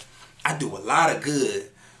 man, I do a lot of good,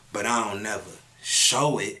 but I don't never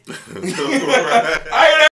show it. I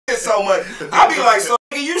hear that so much. I be like, so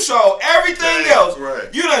you show everything else.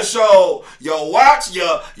 Right. You done show your watch,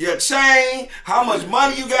 your chain, how much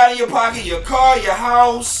money you got in your pocket, your car, your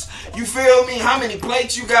house. You feel me? How many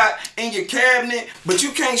plates you got in your cabinet, but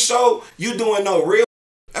you can't show you doing no real.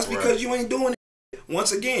 That's because you ain't doing it.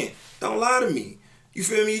 Once again, don't lie to me. You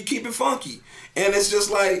feel me? You keep it funky. And it's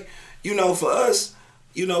just like, you know, for us,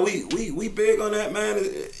 you know, we big on that, man.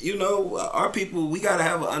 You know, our people, we gotta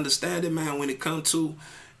have an understanding, man, when it comes to,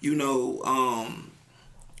 you know,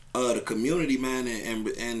 the community, man,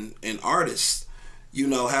 and artists, you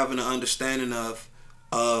know, having an understanding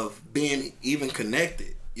of being even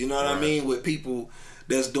connected, you know what I mean, with people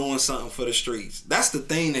that's doing something for the streets. That's the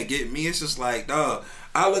thing that get me. It's just like, dog,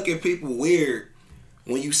 I look at people weird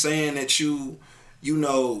when you saying that you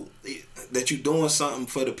know, that you doing something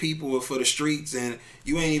for the people or for the streets and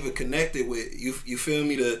you ain't even connected with, you feel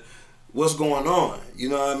me, to what's going on, you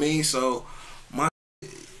know what I mean? So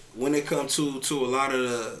when it comes to a lot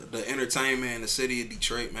of the entertainment in the city of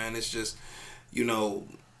Detroit, man, it's just, you know,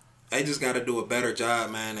 they just got to do a better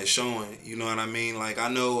job, man, at showing, you know what I mean? Like, I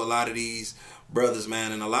know a lot of these brothers,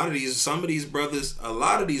 man, and a lot of these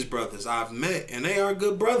brothers I've met, and they are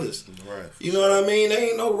good brothers. Right. You know what I mean? They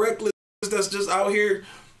ain't no reckless that's just out here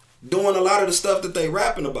doing a lot of the stuff that they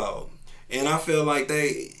rapping about. And I feel like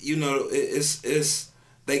they, you know,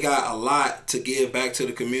 they got a lot to give back to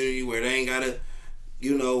the community where they ain't got to,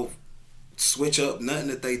 you know, switch up nothing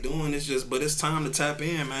that they doing. It's just, but it's time to tap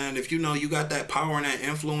in, man. If you know you got that power and that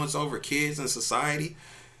influence over kids and society,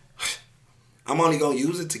 I'm only gonna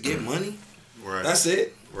use it to get money. Right. That's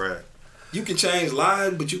it. Right. You can change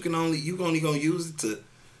lives, but you only gonna use it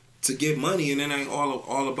to get money, and it ain't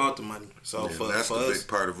all about the money. So that's the big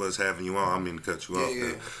part of us having you on. I mean to cut you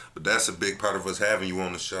off, but that's a big part of us having you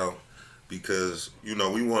on the show. Because, you know,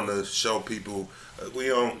 we want to show people, we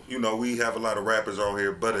have a lot of rappers on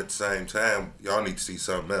here, but at the same time, y'all need to see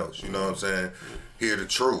something else. You know what I'm saying? Hear the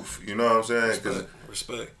truth. You know what I'm saying?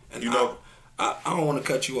 Respect. And you know, I don't want to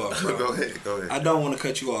cut you off, bro. Go ahead. I don't want to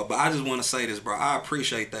cut you off, but I just want to say this, bro. I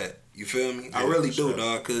appreciate that. You feel me? Yeah, I really do,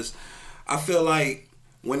 dog, because I feel like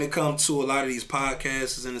when it comes to a lot of these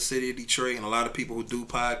podcasts in the city of Detroit and a lot of people who do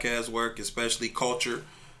podcast work, especially culture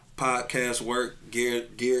podcast work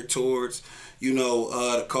geared towards, you know,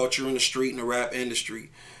 the culture in the street and the rap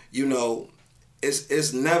industry, you know,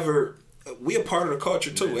 it's never, we a part of the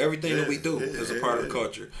culture too. Everything that we do is a part of the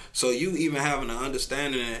culture. So you even having an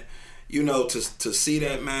understanding that, you know, to see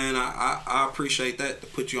that, man, I appreciate that, to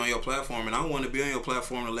put you on your platform. And I want to be on your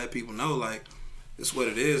platform to let people know, like, it's what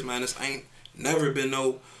it is, man. This ain't never been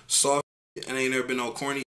no soft, it ain't never been no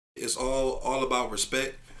corny. It's all about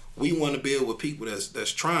respect. We want to build with people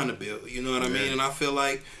that's trying to build, you know what I mean? And I feel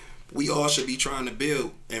like we all should be trying to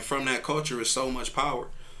build, and from that culture is so much power.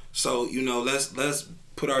 So, you know, let's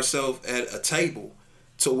put ourselves at a table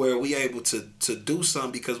to where we able to do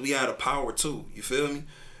something, because we had a power too. You feel me?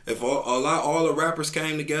 If all the rappers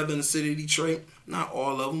came together in the city of Detroit, not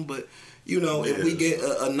all of them, but, you know, if we get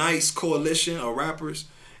a nice coalition of rappers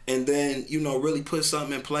and then, you know, really put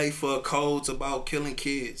something in play for codes about killing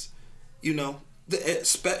kids, you know,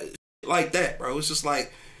 like that, bro. It's just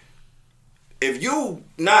like, if you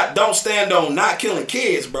don't stand on not killing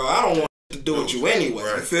kids, bro, I don't want to do with you anyway.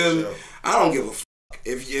 Right, you feel me? Sure. I don't give a fuck.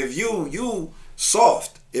 If you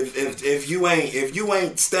soft, if you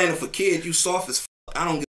ain't standing for kids, you soft as fuck. I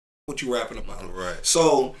don't give a fuck what you rapping about. Right.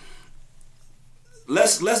 So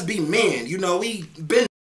let's be men. You know, we been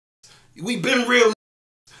real.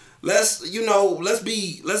 Let's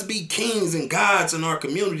be kings and gods in our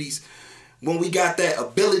communities when we got that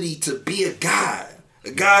ability to be a god.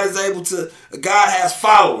 A god has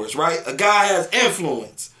followers, right? A god has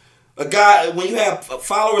influence. When you have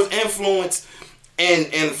followers, influence,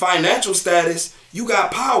 and financial status, you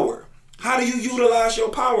got power. How do you utilize your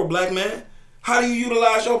power, black man? How do you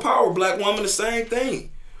utilize your power, black woman? The same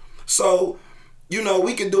thing. So,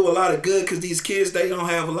 we can do a lot of good because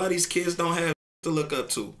a lot of these kids don't have to look up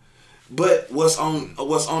to. But what's on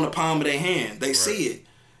the palm of their hand? They see it,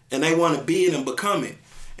 and they want to be it and become it,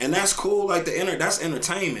 and that's cool. Like that's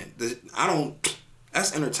entertainment.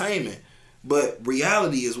 That's entertainment. But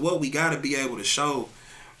reality is what we got to be able to show,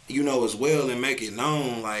 as well, and make it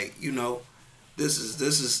known. Like, this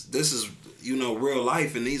is real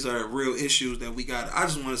life, and these are real issues that we got. I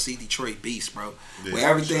just want to see Detroit Beast, bro. Yeah, with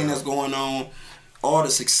everything that's going on, all the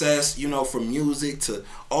success, from music to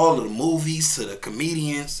all of the movies to the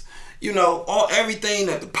comedians, everything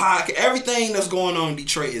that the podcast, everything that's going on in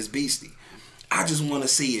Detroit is beastie. I just want to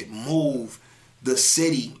see it move the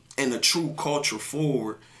city and the true culture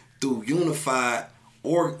forward through unified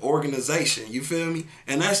organization. You feel me?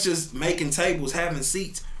 And that's just making tables, having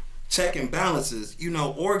seats, checking balances,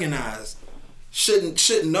 organized.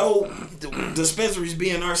 Shouldn't no dispensaries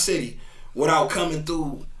be in our city without coming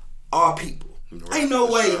through our people. Ain't no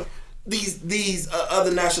way these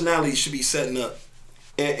other nationalities should be setting up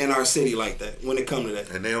in our city like that when it comes to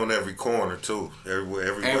that. And they on every corner too.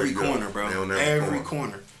 Every corner, bro. They on every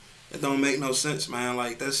corner. It don't make no sense, man.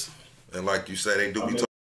 Like that's. And like you said, they do be talking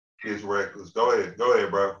kids reckless. Go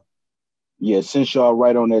ahead, bro. Yeah, since y'all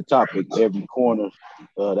right on that topic, every corner.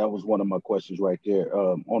 That was one of my questions right there.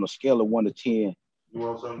 On a scale of 1 to 10, you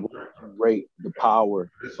want something? Rate the power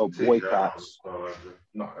of boycotts.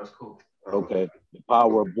 No, that's cool. Okay, the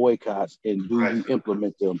power of boycotts, and do you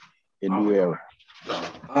implement them in New Era?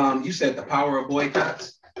 You said the power of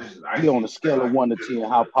boycotts. Yeah, on a scale of 1 to 10,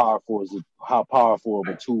 how powerful is it? How powerful of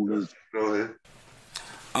a tool is it? Go ahead.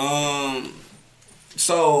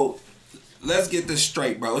 So let's get this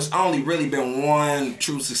straight, bro. It's only really been one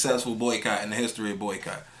true successful boycott in the history of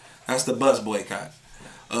boycott. That's the bus boycott.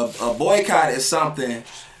 A boycott is something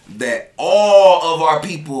that all of our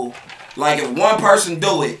people, like if one person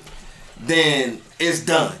do it, then it's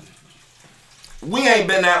done. We ain't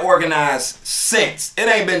been that organized since. It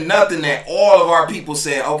ain't been nothing that all of our people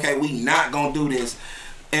said, okay, we not gonna do this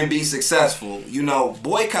and be successful.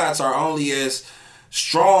 Boycotts are only as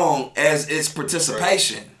strong as its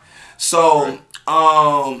participation. So,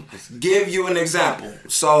 give you an example.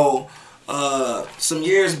 So, some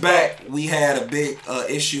years back, we had a big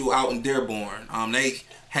issue out in Dearborn. They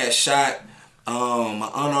had shot an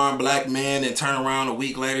unarmed black man and turned around a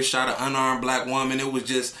week later, shot an unarmed black woman. It was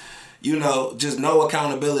just, just no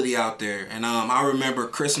accountability out there. And I remember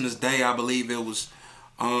Christmas Day, I believe it was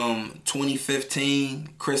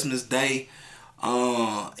 2015, Christmas Day,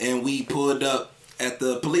 and we pulled up at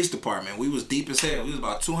the police department. We was deep as hell. We was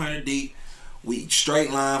about 200 deep. We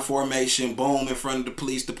straight line formation, boom, in front of the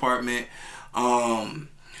police department. We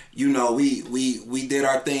did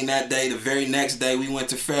our thing that day. The very next day, we went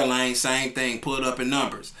to Fairlane, same thing, pulled up in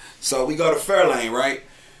numbers. So we go to Fairlane, right?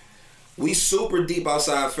 We super deep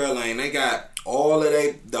outside Fairlane. They got all of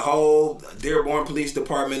the whole Dearborn Police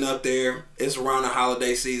Department up there. It's around the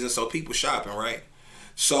holiday season, so people shopping, right?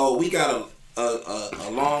 So we got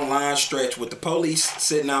a long line stretch with the police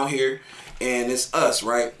sitting out here, and it's us,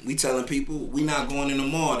 right? We telling people we not going in the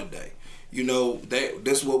mall today.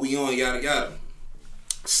 This is what we on, yada yada.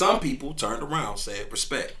 Some people turned around, said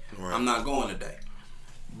respect. Right. I'm not going today.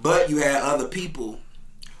 But you had other people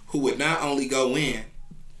who would not only go in,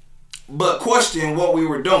 but question what we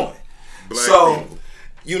were doing. Black people.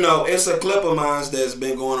 It's a clip of mine that's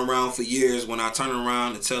been going around for years when I turn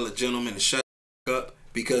around and tell a gentleman to shut up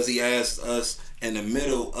because he asked us in the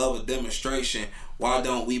middle of a demonstration, why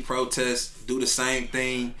don't we protest, do the same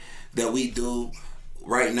thing that we do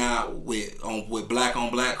right now with black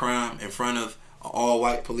on black crime in front of an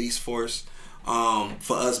all-white police force,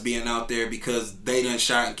 for us being out there because they done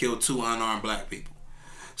shot and killed 2 unarmed black people.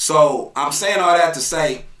 So I'm saying all that to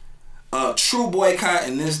say, true boycott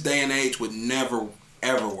in this day and age would never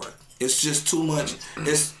ever work. It's just too much.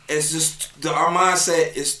 It's just our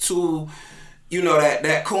mindset is too.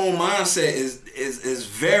 That coon mindset is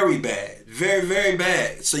very bad, very very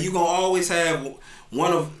bad. So you're gonna always have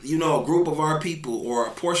one of a group of our people or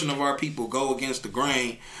a portion of our people go against the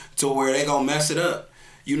grain to where they gonna mess it up.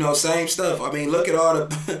 Same stuff. I mean, look at all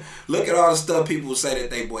the stuff people say that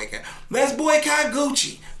they boycott. Let's boycott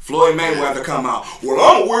Gucci. Floyd Mayweather come out. Well,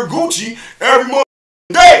 I'm gonna wear Gucci every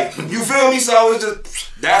day. You feel me? So it's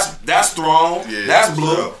just That's strong. Yeah, that's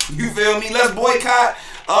blue. sure. You feel me? Let's boycott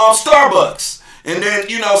Starbucks. And then,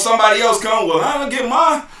 you know, somebody else come, well, I don't get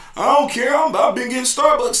mine. I don't care. I've been getting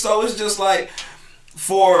Starbucks. So it's just like,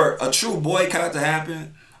 for a true boycott to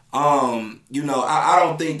happen, you know, I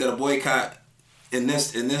don't think that a boycott in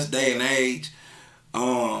this day and age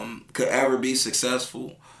could ever be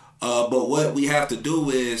successful. But what we have to do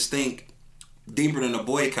is think deeper than a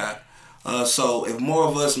boycott. So if more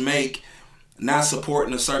of us make not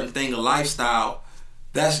supporting a certain thing a lifestyle,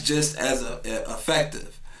 that's just as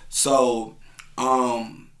effective. So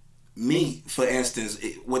me, for instance,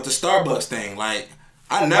 with the Starbucks thing, like,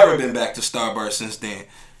 I never been back to Starbucks since then.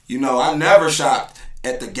 You know, I never shopped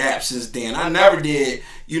at the Gap since then. I never did,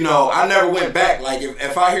 you know, I never went back. Like,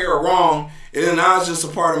 if I hear it wrong, then now it's just a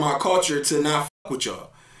part of my culture to not fuck with y'all.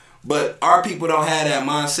 But our people don't have that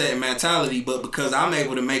mindset and mentality. But because I'm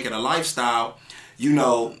able to make it a lifestyle, you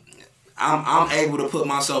know, I'm able to put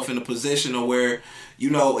myself in a position of where, you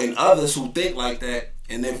know, and others who think like that,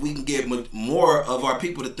 and if we can get more of our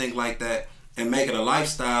people to think like that and make it a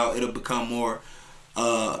lifestyle, it'll become more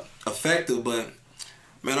effective. But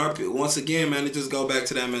man, once again, man, it just go back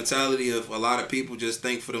to that mentality of a lot of people just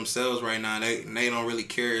think for themselves right now. They don't really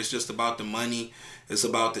care. It's just about the money. It's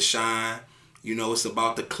about the shine. You know, it's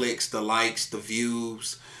about the clicks, the likes, the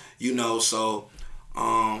views. You know, so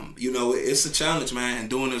you know, it's a challenge, man. And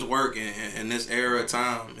doing this work in this era of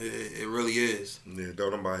time, it really is. Yeah,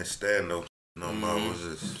 don't nobody stand no more. It was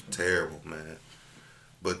just terrible, man.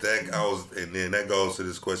 But that goes to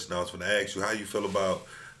this question I was going to ask you. How you feel about,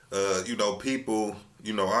 you know, people,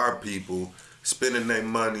 you know, our people spending their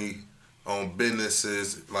money on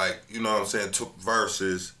businesses, like, you know what I'm saying,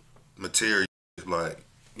 versus material. Like,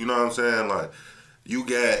 you know what I'm saying? Like, you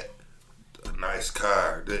got a nice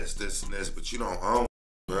car, this, and this, but you don't own it,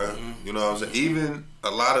 bro. You know what I'm saying? Even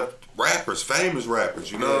a lot of rappers, famous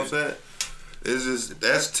rappers, you know what I'm saying? It's just,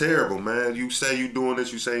 that's terrible, man. You say you doing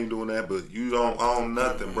this, you say you doing that, but you don't own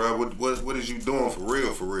nothing, bro. What is you doing for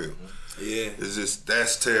real, for real? Yeah. It's just,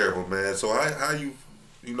 that's terrible, man. So how you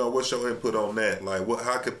know, what's your input on that? Like,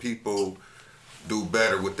 how could people do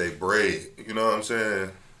better with their bread? You know what I'm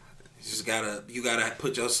saying? You gotta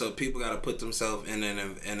put yourself, people gotta put themselves in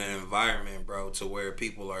an environment, bro, to where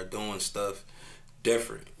people are doing stuff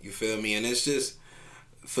different. You feel me? And it's just,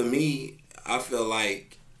 for me, I feel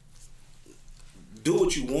like, do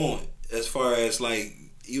what you want, as far as, like,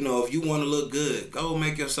 you know, if you want to look good, go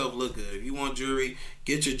make yourself look good. If you want jewelry,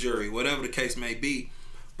 get your jewelry, whatever the case may be.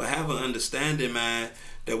 But have an understanding, man,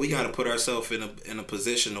 that we got to put ourselves in a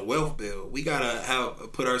position to wealth build. We got to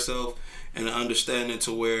put ourselves in an understanding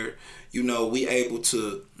to where, you know, we able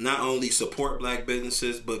to not only support black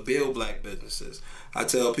businesses, but build black businesses. I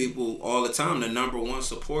tell people all the time, the number one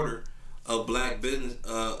supporter of black business,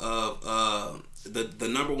 the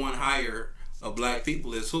number one hire of black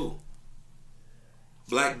people is who?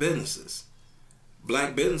 Black businesses.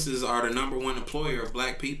 Black businesses are the number one employer of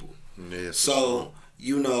black people. Yes, so,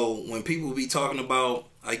 you know, when people be talking about,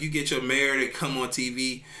 like, you get your mayor to come on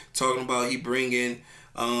TV talking about he bringing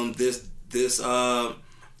this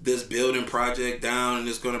building project down and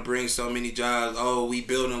it's going to bring so many jobs. Oh, we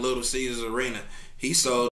building Little Caesars Arena. He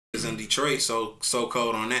sold in Detroit, so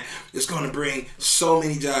cold on that. It's going to bring so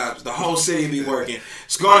many jobs. The whole city will be working.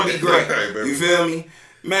 It's going to be great. You feel me?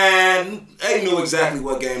 Man, they knew exactly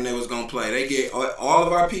what game they was going to play. They get all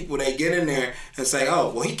of our people, they get in there and say,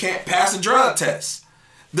 oh, well, he can't pass a drug test.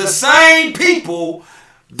 The same people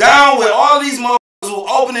down with all these motherfuckers who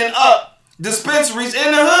opening up dispensaries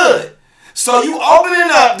in the hood. So you opening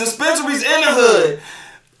up dispensaries in the hood,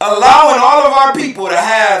 allowing all of our people to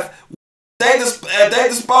have at their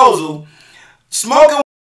disposal smoking,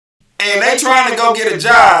 and they trying to go get a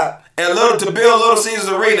job to build Little Caesars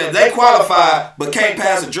Arena. They qualify but can't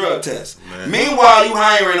pass a drug test. Man. Meanwhile, you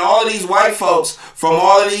hiring all of these white folks from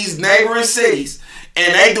all of these neighboring cities,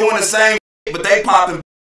 and they doing the same shit, but they popping,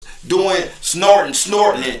 doing snorting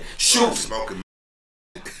and shooting.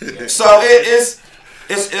 So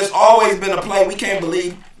it's always been a play. We can't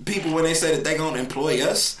believe people when they say that they gonna employ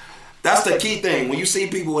us. That's the key thing. When you see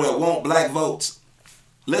people that want black votes,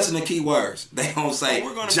 listen to key words. They don't say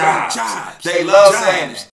jobs. They love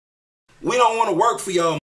saying this. We don't want to work for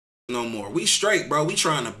y'all no more. We straight, bro. We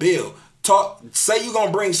trying to build. Say you gonna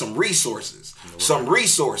bring some resources. Some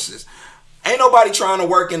resources. Ain't nobody trying to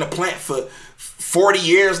work in the plant for 40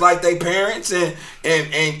 years like they parents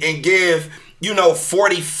and give, you know,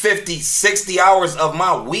 40, 50, 60 hours of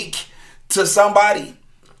my week to somebody.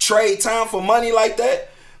 Trade time for money like that.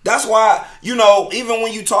 That's why, you know, even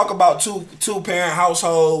when you talk about two-parent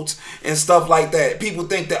households and stuff like that, people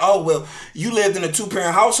think that, oh, well, you lived in a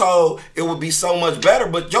two-parent household, it would be so much better,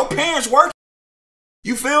 but your parents work.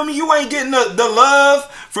 You feel me? You ain't getting the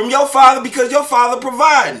love from your father because your father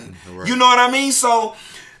providing. Right. You know what I mean? So,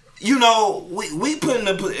 you know, we put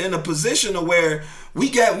in a position of where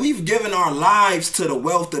we've given our lives to the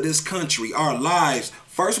wealth of this country. Our lives,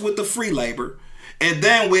 first with the free labor, and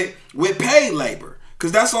then with paid labor.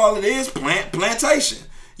 Because that's all it is, plantation.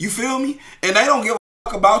 You feel me? And they don't give a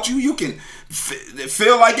fuck about you. You can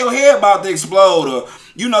feel like your head about to explode, or,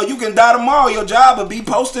 you know, you can die tomorrow. Your job will be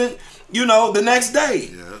posted, you know, the next day.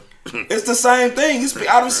 Yeah. It's the same thing.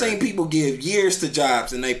 I've seen people give years to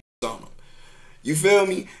jobs and they on them. You feel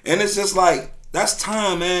me? And it's just like, that's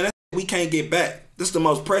time, man. That's we can't get back. This is the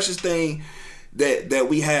most precious thing that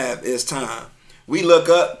we have is time. We look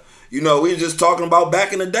up, you know, we were just talking about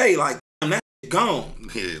back in the day, like, that gone.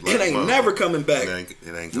 Yeah, like it ain't never coming back. It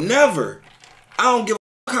ain't coming never. Back. I don't give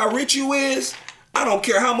a fuck how rich you is. I don't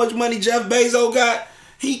care how much money Jeff Bezos got.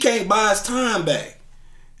 He can't buy his time back.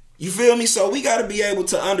 You feel me? So we got to be able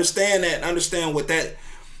to understand that and understand what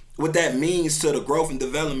that means to the growth and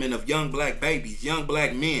development of young black babies, young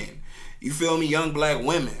black men. You feel me? Young black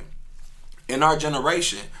women. In our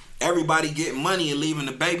generation, everybody getting money and leaving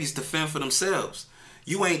the babies to fend for themselves.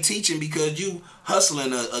 You ain't teaching because you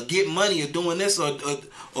hustling or get money or doing this or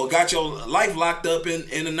got your life locked up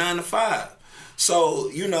in a 9 to 5. So,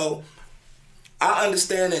 you know, I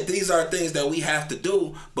understand that these are things that we have to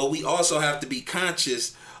do, but we also have to be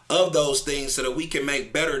conscious of those things so that we can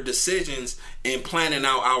make better decisions in planning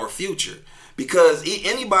out our future. Because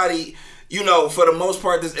anybody, you know, for the most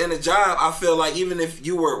part that's in a job, I feel like even if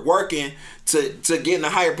you were working to get in a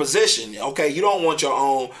higher position, okay, you don't want your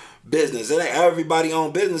own business. It ain't everybody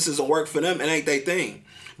own businesses and work for them. It ain't their thing.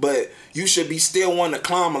 But you should be still wanting to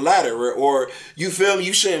climb a ladder, or you feel me?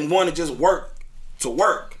 You shouldn't want to just work to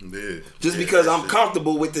work. Yeah. Just because I'm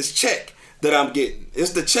comfortable with this check that I'm getting.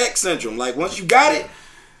 It's the check syndrome. Like once you got it,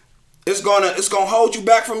 it's gonna hold you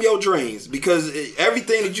back from your dreams, because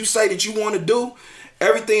everything that you say that you want to do,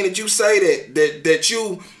 everything that you say that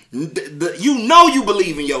you know you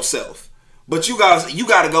believe in yourself, but you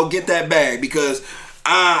gotta go get that bag, because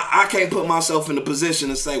I can't put myself in a position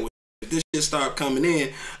to say, well, if this shit start coming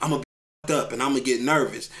in, I'm gonna be up and I'm gonna get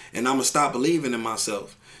nervous and I'm gonna stop believing in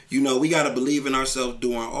myself. You know, we gotta believe in ourselves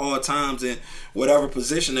during all times, and whatever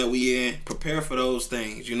position that we in, prepare for those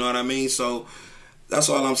things. You know what I mean? So that's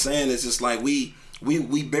all I'm saying. It's just like we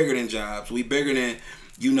bigger than jobs. We bigger than,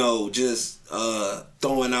 you know, just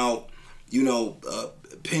throwing out, you know,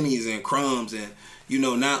 pennies and crumbs and, you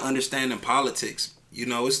know, not understanding politics. You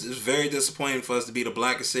know, it's very disappointing for us to be the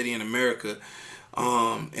blackest city in America,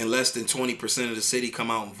 and less than 20% of the city come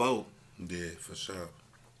out and vote. Yeah, for sure.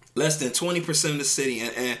 Less than 20% of the city,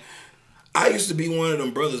 and I used to be one of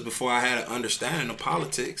them brothers before I had an understanding of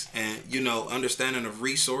politics and, you know, understanding of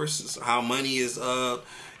resources, how money is,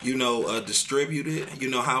 you know, distributed, you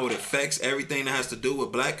know, how it affects everything that has to do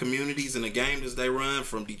with black communities and the game that they run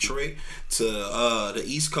from Detroit to the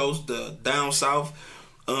East Coast, the down south,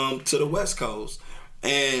 to the West Coast.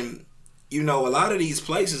 And, you know, a lot of these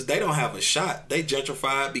places, they don't have a shot. They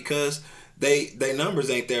gentrified because they numbers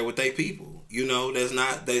ain't there with their people. You know,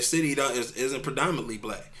 their city isn't predominantly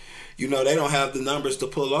black. You know, they don't have the numbers to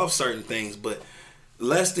pull off certain things, but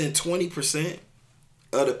less than 20%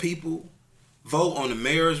 of the people vote on the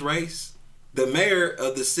mayor's race. The mayor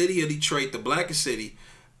of the city of Detroit, the blackest city,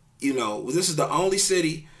 you know, this is the only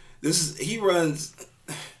city, he runs,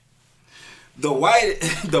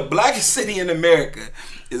 the blackest city in America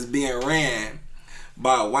is being ran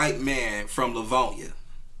by a white man from Livonia.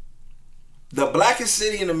 The blackest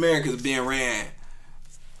city in America is being ran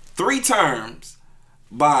 3 terms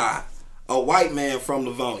by a white man from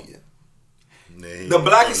Livonia. The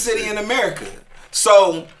blackest city in America.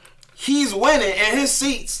 So he's winning in his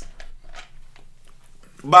seats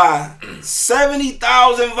by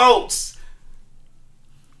 70,000 votes.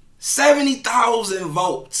 70,000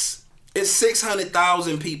 votes. It's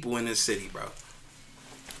 600,000 people in this city, bro.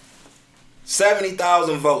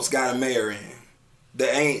 70,000 votes got a mayor in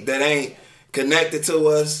that ain't connected to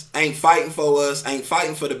us, ain't fighting for us, ain't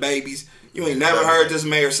fighting for the babies. You ain't never heard this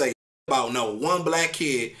mayor say about no one black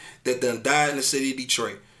kid that done died in the city of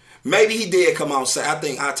Detroit. Maybe he did come out and say, I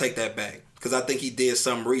think I'll take that back, because I think he did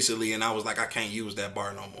something recently and I was like, I can't use that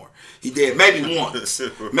bar no more. He did maybe once.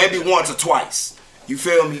 Maybe once or twice. You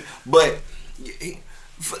feel me? But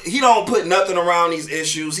he don't put nothing around these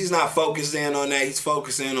issues. He's not focusing on that. He's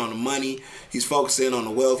focusing on the money. He's focusing on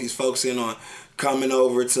the wealth. He's focusing on coming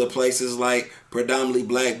over to places like predominantly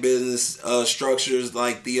black business structures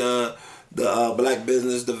like the black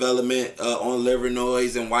business development on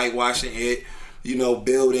Livernois and whitewashing it, you know,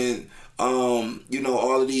 building you know,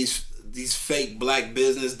 all of these fake black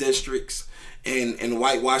business districts and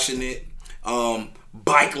whitewashing it,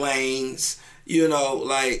 bike lanes, you know,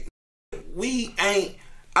 like I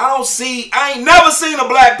ain't never seen a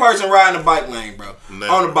black person riding a bike lane, bro.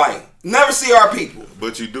 Never. On a bike. Never see our people.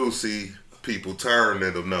 But you do see people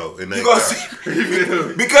turning them, no. And you gonna see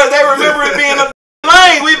because they remember it being a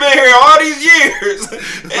lane. We've been here all these years.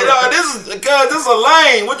 And this is a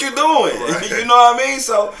lane. What you doing? Right. You know what I mean?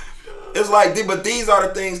 So it's like, but these are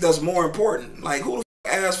the things that's more important. Like, who the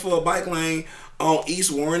f asked for a bike lane on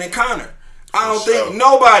East Warren and Connor? I don't think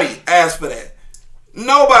nobody asked for that.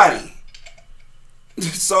 Nobody.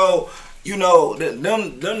 So, you know,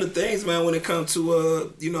 them the things, man, when it comes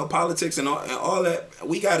to, you know, politics and all that,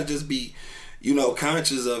 we got to just be, you know,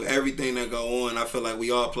 conscious of everything that go on. I feel like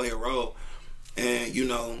we all play a role. And, you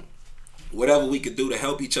know, whatever we could do to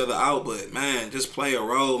help each other out. But, man, just play a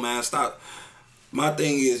role, man. Stop. My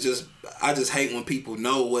thing is I just hate when people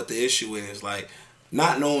know what the issue is. Like,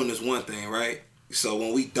 not knowing is one thing, right? So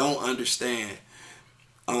when we don't understand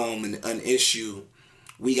an issue,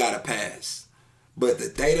 we got to pass. But the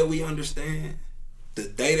day that we understand, the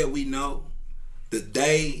day that we know, the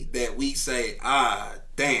day that we say,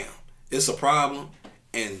 damn, it's a problem,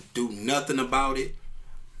 and do nothing about it,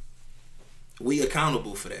 we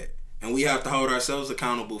accountable for that. And we have to hold ourselves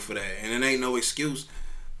accountable for that. And it ain't no excuse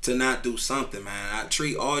to not do something, man. I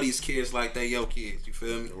treat all these kids like they your kids. You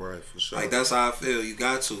feel me? Right, for sure. Like, that's how I feel. You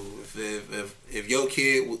got to. If your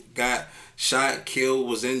kid got shot, killed,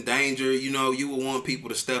 was in danger, you know, you would want people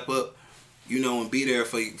to step up, you know, and be there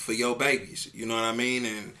for your babies. You know what I mean?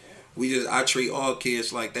 And I treat all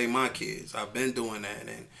kids like they my kids. I've been doing that,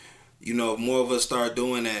 and you know, if more of us start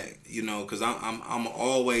doing that, you know, because I'm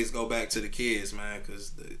always go back to the kids, man, because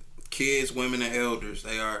the kids, women, and elders,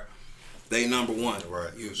 they number one. Right.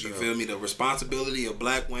 You feel me? The responsibility of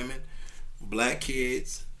black women, black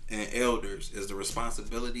kids, and elders is the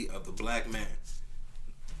responsibility of the black man.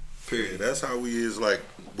 Period. Yeah, that's how we is, like,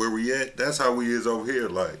 where we at. That's how we is over here.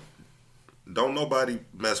 Like, don't nobody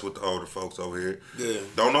mess with the older folks over here. Yeah.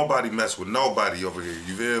 Don't nobody mess with nobody over here.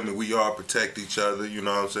 You feel me? We all protect each other. You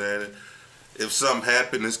know what I'm saying? If something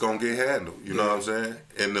happen, it's gonna get handled. You know what I'm saying?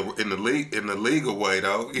 In the legal way,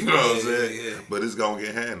 though. You know what I'm saying? Yeah. But it's gonna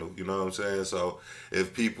get handled. You know what I'm saying? So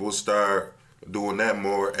if people start doing that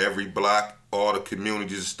more, every block, all the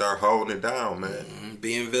communities start holding it down, man. Mm-hmm.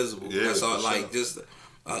 Being visible. Yeah, that's all. Like, sure. just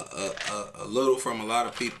a little from a lot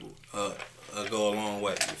of people go a long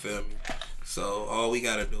way. You feel me? So all we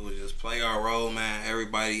gotta do is just play our role, man.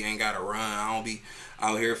 Everybody ain't gotta run. I don't be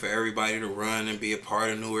out here for everybody to run and be a part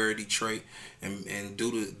of New Era Detroit and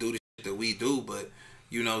do the shit that we do. But,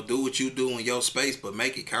 you know, do what you do in your space, but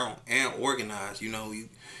make it count and organize. You know, you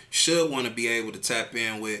should want to be able to tap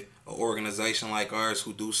in with an organization like ours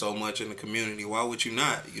who do so much in the community. Why would you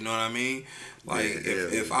not? You know what I mean? Like,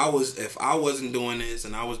 if I wasn't doing this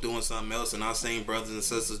and I was doing something else and I seen brothers and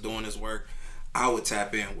sisters doing this work, I would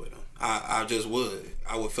tap in with them. I just would.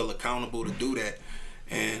 I would feel accountable to do that.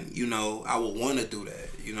 And, you know, I would want to do that.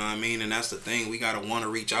 You know what I mean? And that's the thing. We got to want to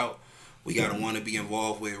reach out. We got to want to be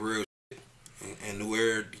involved with real shit. And New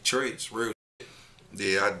Era Detroit's real shit.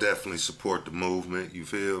 Yeah, I definitely support the movement. You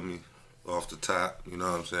feel me? Off the top. You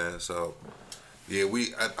know what I'm saying? So, yeah,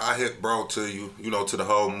 I hit bro to you, you know, to the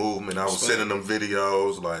whole movement. I was sending them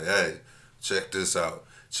videos like, hey, check this out.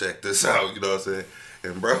 Check this out. You know what I'm saying?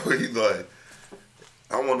 And bro, he's like,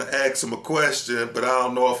 I want to ask him a question, but I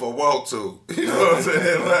don't know if I want to. You know what I'm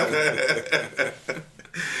saying?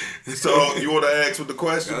 So, you want to ask him the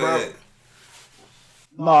question, bro?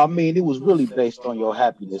 No, I mean, it was really based on your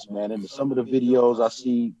happiness, man. And some of the videos I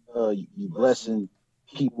see, you blessing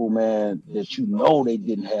people, man, that you know they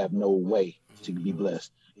didn't have no way to be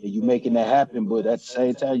blessed. And you making that happen, but at the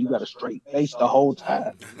same time, you got a straight face the whole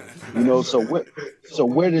time. You know, so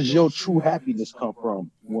where does your true happiness come from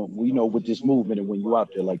when, you know, with this movement and when you out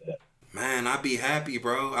there like that? Man, I be happy,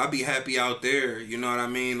 bro. I be happy out there. You know what I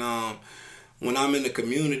mean? When I'm in the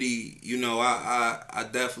community, you know, I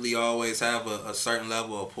definitely always have a certain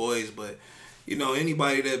level of poise. But, you know,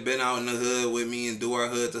 anybody that been out in the hood with me and do our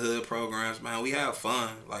hood-to-hood programs, man, we have fun.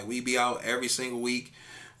 Like, we be out every single week.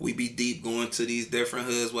 We be deep going to these different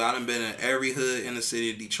hoods. Well, I done been in every hood in the city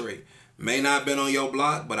of Detroit. May not been on your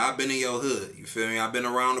block, but I've been in your hood. You feel me? I've been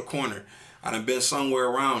around the corner. I done been somewhere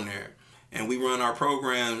around there. And we run our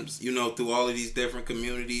programs, you know, through all of these different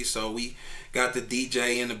communities. So we got the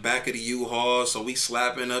DJ in the back of the U-Haul. So we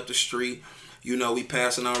slapping up the street. You know, we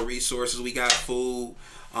passing out resources. We got food.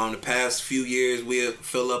 The past few years, we'll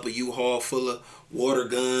fill up a U-Haul full of water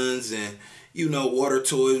guns and, you know, water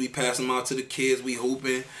toys. We pass them out to the kids. We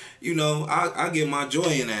hooping. You know, I get my joy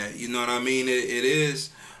in that. You know what I mean? It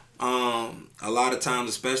is a lot of times,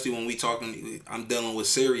 especially when I'm dealing with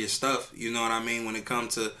serious stuff. You know what I mean? When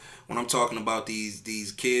I'm talking about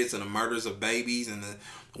these kids and the murders of babies and the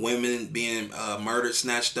women being murdered,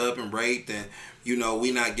 snatched up, and raped, and you know,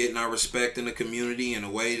 we not getting our respect in the community in a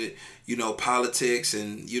way that, you know, politics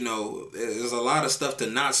and, you know, there's a lot of stuff to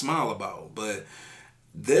not smile about. But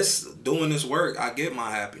doing this work, I get my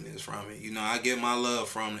happiness from it. You know, I get my love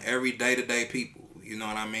from every day-to-day people. You know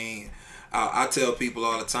what I mean? I tell people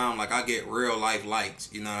all the time, like, I get real life likes.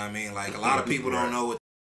 You know what I mean? Like, a lot of people don't know what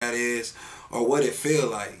that is or what it feel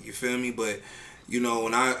like. You feel me? But you know,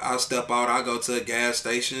 when I step out, I go to a gas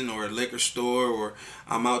station or a liquor store, or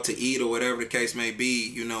I'm out to eat or whatever the case may be,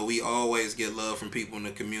 you know, we always get love from people in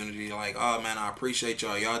the community. Like, oh, man, I appreciate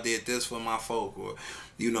y'all. Y'all did this for my folk. Or,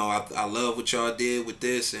 you know, I love what y'all did with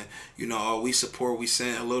this. And, you know, oh, we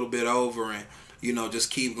sent a little bit over. And, you know,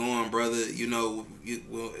 just keep going, brother. You know,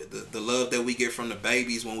 the love that we get from the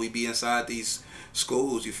babies when we be inside these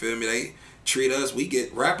schools, you feel me? They treat us, we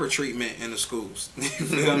get rapper treatment in the schools. You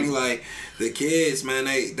feel me? Like, the kids, man,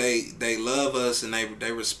 they love us and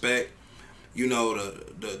they respect, you know,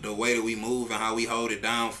 the way that we move and how we hold it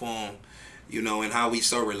down for them, you know, and how we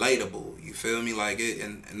so relatable. You feel me? Like, it,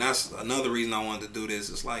 and that's another reason I wanted to do this.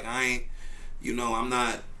 It's like, ain't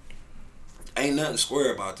nothing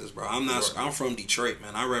square about this, bro. I'm from Detroit,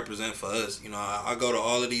 man. I represent for us. You know, I go to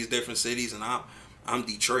all of these different cities and I'm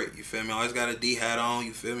Detroit, you feel me? I always got a D hat on,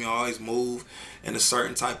 you feel me? I always move in a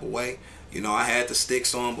certain type of way. You know, I had the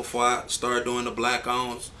sticks on before I started doing the black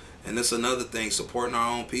owns. And that's another thing, supporting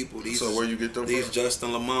our own people. So where you get them these from?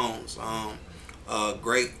 Justin Lamones.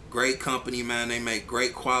 Great company, man. They make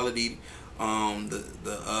great quality.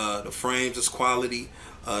 The frames is quality.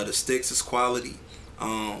 The sticks is quality.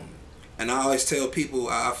 And I always tell people,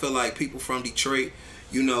 I feel like people from Detroit,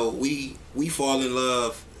 you know, we fall in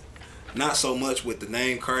love not so much with the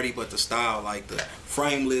name Cardi, but the style, like the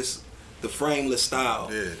frameless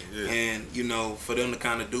style. Yeah. And, you know, for them to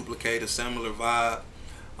kind of duplicate a similar vibe,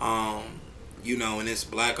 you know, and it's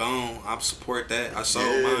black owned, I support that. I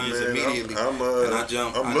sold mine immediately. And I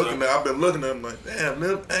jumped. I've been looking at them like, damn,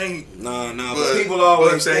 them ain't. No, but people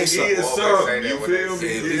always think something. You feel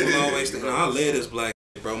me? Yeah, people always think, no, I live this black,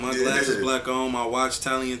 bro. My glasses black on, my watch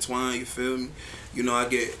Tally and Twine, you feel me? You know, I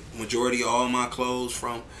get majority of all my clothes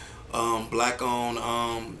from black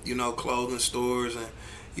owned, you know, clothing stores. And,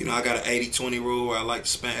 you know, I got an 80-20 rule where I like to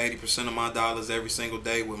spend 80% of my dollars every single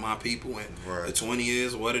day with my people. And the 20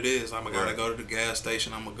 is what it is. I'm going to go to the gas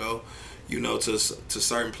station. I'm going to go, you know, to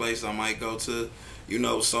certain places. I might go to, you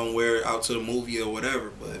know, somewhere out to the movie or whatever.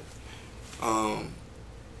 But,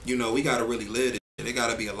 you know, we got to really live it. It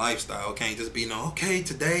got to be a lifestyle. It can't just be, okay,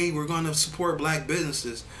 today we're going to support black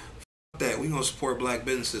businesses. That we're going to support black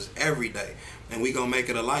businesses every day, and we're going to make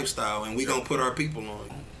it a lifestyle, and we're going to put our people on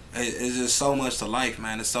it. It's just so much to life,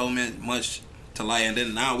 man. It's so much to life. And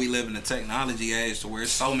then now we live in the technology age to where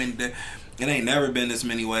it's so many, it ain't never been this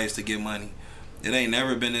many ways to get money. It ain't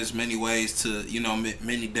never been as many ways to, you know,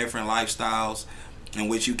 many different lifestyles in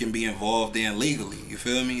which you can be involved in legally. You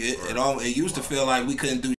feel me? It used to feel like we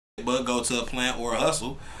couldn't do shit but go to a plant or a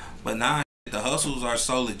hustle, but now the hustles are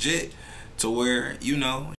so legit to where, you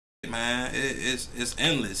know, man, it's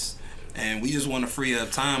endless. And we just want to free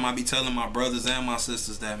up time. I be telling my brothers and my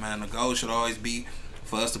sisters that, man, the goal should always be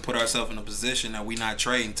for us to put ourselves in a position that we not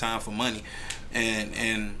trading time for money,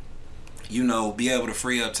 and you know, be able to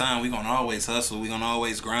free up time. We're gonna always hustle, we're gonna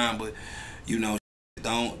always grind, but you know,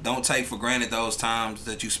 don't take for granted those times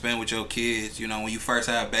that you spend with your kids. You know, when you first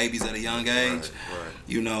have babies at a young age,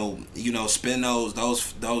 you know, spend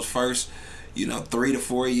those first, you know, 3 to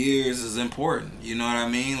 4 years is important. You know what I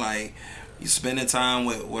mean? Like, you spending time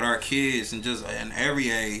with our kids and just in every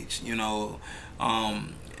age, you know,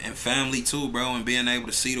 and family too, bro, and being able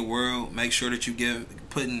to see the world. Make sure that you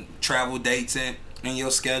putting travel dates in your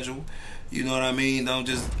schedule. You know what I mean? Don't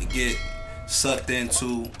just get sucked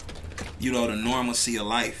into, you know, the normalcy of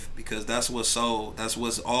life, because that's what's sold. That's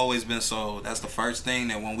what's always been sold. That's the first thing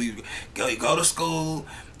that when we go to school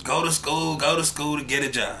to get a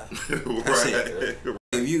job. That's it.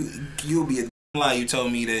 If you'll be a lie you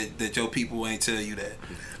told me that your people ain't tell you that.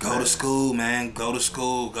 Go to school, man. Go to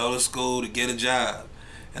school to get a job.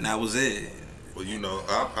 And that was it. Well, you know,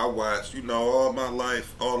 I watched, you know, all my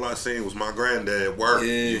life, all I seen was my granddad work,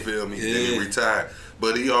 you feel me? Then he retired.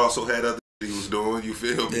 But he also had other he was doing, you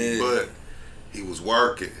feel me? But he was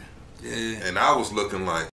working. And I was looking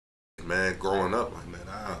like, man, growing up, like, man,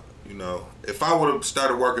 you know, if I would have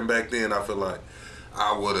started working back then, I feel like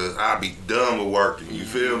I'd be done with working. You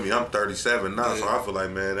feel me? I'm 37 now, so I feel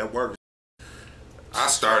like, man, that work. I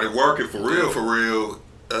started working for real,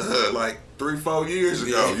 like 3-4 years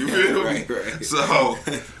ago. You feel me? Right. So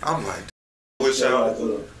I'm like, wish I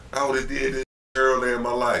would have did this earlier in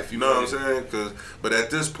my life. You know what I'm saying? But at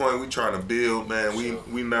this point, we trying to build, man.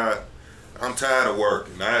 We not. I'm tired of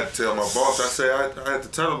working. I had to tell my boss. I had to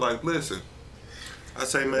tell her, like, listen. I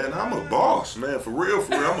say, man, I'm a boss, man. For real,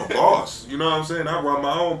 I'm a boss. You know what I'm saying? I run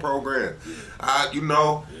my own program. I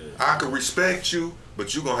can respect you,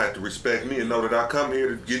 but you gonna have to respect me and know that I come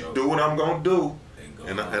here to do what I'm gonna do.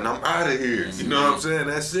 And I'm out of here. You know what I'm saying?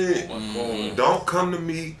 That's it. Don't come to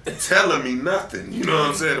me telling me nothing. You know what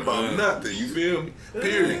I'm saying? About nothing. You feel me?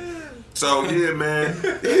 Period. So yeah, man.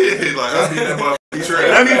 Yeah, like I need that motherfucker.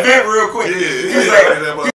 Let me vent real quick. Yeah. He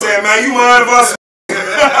said, man, you mind if I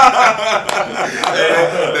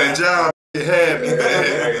that job had me,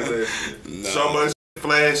 man. So much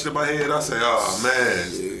flashed in my head. I say, oh man.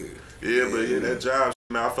 Yeah, but yeah, that job,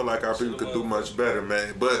 man, I feel like our people could do much better,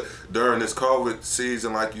 man. But during this COVID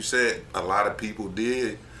season, like you said, a lot of people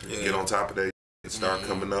did get on top of that and start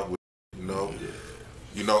coming up with,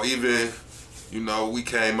 even, we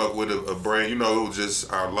came up with a brand, it was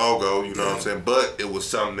just our logo, you know what I'm saying? But it was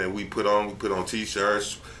something that we put on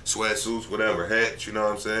t-shirts, sweatsuits, whatever, hats, you know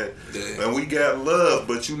what I'm saying? Yeah. And we got love,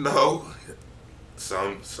 but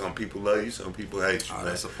some people love you, some people hate you, man.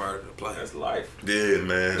 That's a part of the play. That's life. Yeah,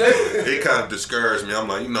 man. It kind of discouraged me. I'm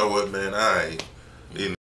like, you know what, man? I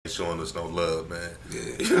ain't showing us no love, man. Yeah.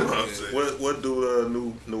 You know what I'm saying? What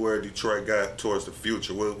do New Era Detroit got towards the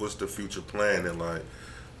future? What's the future plan and like?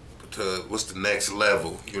 What's the next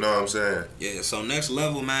level? You know what I'm saying? Yeah. So next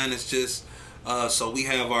level, man, is just so we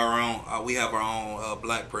have our own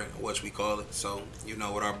black print, which we call it. So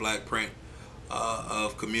with our black print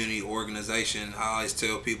of community organization, I always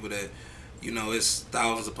tell people that it's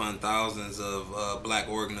thousands upon thousands of black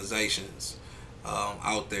organizations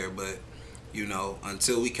out there, but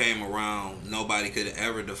until we came around, nobody could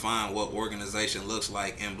ever define what organization looks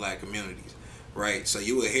like in black communities. Right, so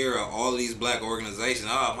you would hear all of these black organizations.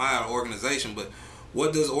 Oh, my organization, but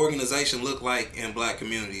what does organization look like in black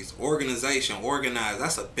communities? Organization, organize.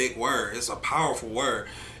 That's a big word. It's a powerful word.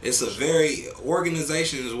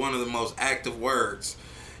 Organization is one of the most active words,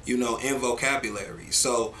 in vocabulary.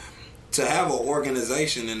 So to have an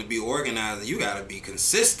organization and to be organized, you got to be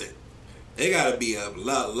consistent. There got to be a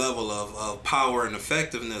level of power and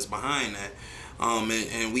effectiveness behind that.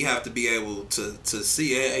 And we have to be able to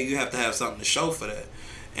see it. You have to have something to show for that.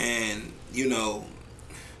 And,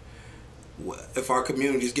 if our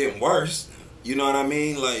community is getting worse, you know what I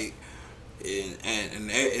mean? Like, and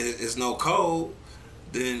it's no code,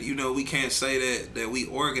 then, we can't say that we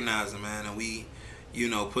organizing, man, and we,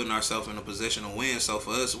 putting ourselves in a position to win. So for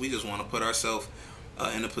us, we just want to put ourselves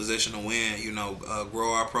in a position to win,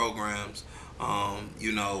 grow our programs.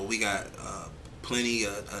 We got plenty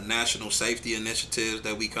of national safety initiatives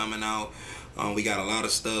that we coming out. We got a lot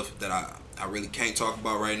of stuff that I really can't talk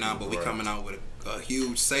about right now, but we coming out with a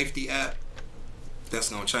huge safety app that's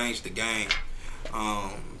gonna change the game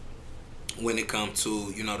when it comes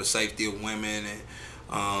to the safety of women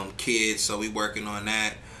and kids. So we working on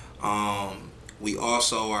that. We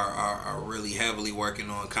also are really heavily working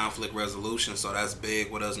on conflict resolution, so that's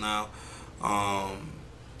big with us now.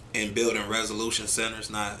 And building resolution centers.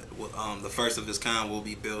 Not the first of its kind will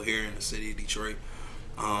be built here in the city of Detroit,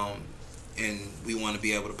 and we want to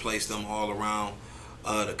be able to place them all around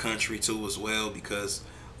the country too as well, because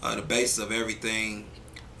the basis of everything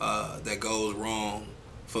that goes wrong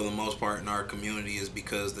for the most part in our community is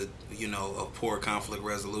because of poor conflict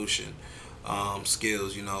resolution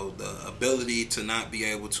skills. The ability to not be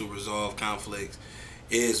able to resolve conflicts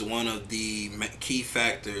is one of the key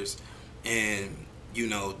factors in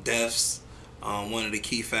deaths. One of the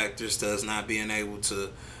key factors to us not being able to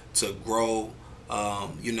grow,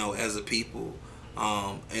 as a people,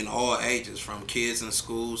 in all ages, from kids in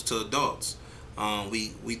schools to adults.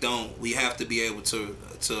 We have to be able to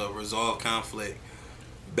resolve conflict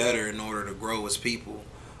better in order to grow as people.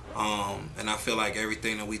 And I feel like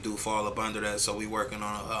everything that we do fall up under that. So we working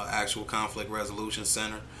on an actual conflict resolution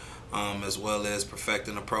center, as well as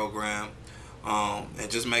perfecting a program, and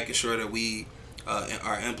just making sure that we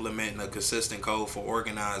are implementing a consistent code for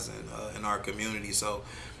organizing in our community. So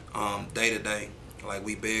day to day, like,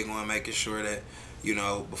 we big on making sure that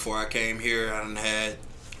before I came here, I done had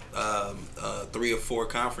 3 or 4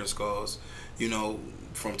 conference calls,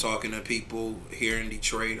 from talking to people here in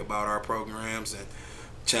Detroit about our programs and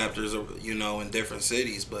chapters, in different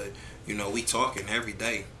cities. But we talking every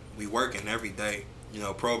day. we working every day. You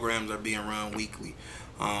know, programs are being run weekly,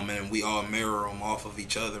 and we all mirror them off of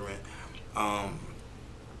each other. And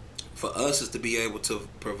for us is to be able to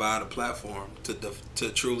provide a platform to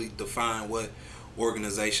truly define what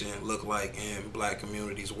organization look like in black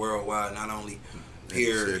communities worldwide, not only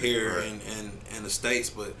here right. in the States,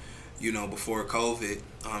 but you know, before COVID,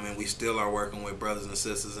 and we still are working with brothers and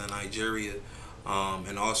sisters in Nigeria,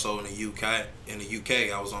 and also in the UK. In the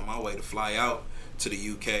UK, I was on my way to fly out to the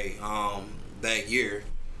UK that year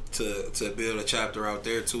to build a chapter out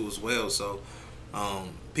there too as well. So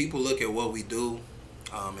people look at what we do,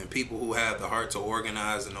 and people who have the heart to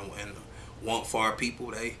organize and want for our people,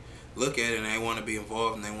 they look at it and they want to be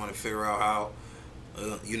involved, and they want to figure out how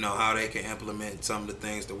you know, how they can implement some of the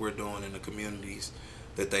things that we're doing in the communities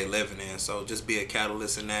that they living in. So just be a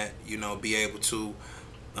catalyst in that, you know, be able to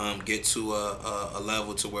get to a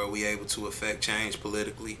level to where we able to affect change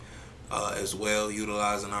politically as well,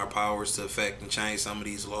 utilizing our powers to affect and change some of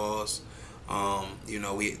these laws. You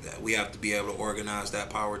know, we have to be able to organize that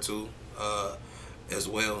power too as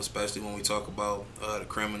well, especially when we talk about the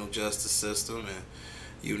criminal justice system and,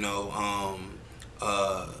 you know,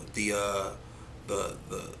 the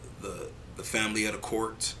family of the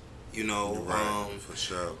court. You know, right, for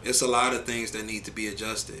sure. It's a lot of things that need to be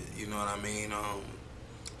adjusted, you know what I mean,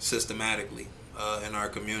 systematically in our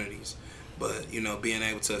communities. But, you know, being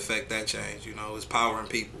able to affect that change, you know, is power in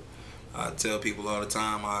people. I tell people all the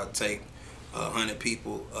time, I take 100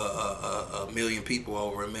 people, a million people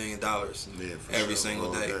over $1 million every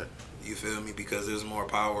single day. You feel me? Because there's more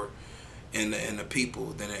power in the people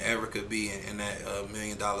than there ever could be in that $1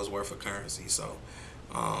 million worth of currency. So,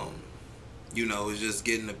 you know, it's just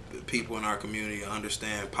getting the people in our community to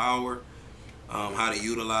understand power, how to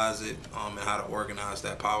utilize it, and how to organize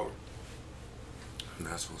that power. And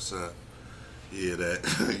that's what's up. Yeah,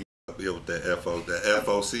 that with that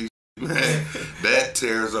FOC, man, that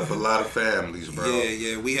tears up a lot of families, bro.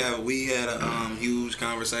 Yeah. We had a huge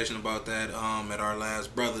conversation about that at our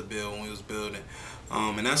last brother build when we was building,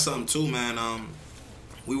 and that's something too, man.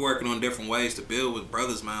 We working on different ways to build with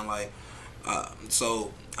brothers, man. Like,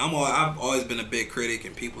 so. I've always been a big critic,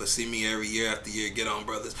 and people that see me every year after year get on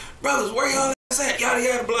brothers, where y'all at? Yada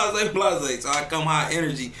yada, blase. So I come high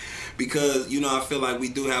energy because, you know, I feel like we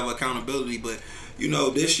do have accountability. But, you know,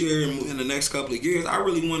 this year and in the next couple of years, I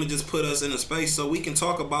really want to just put us in a space so we can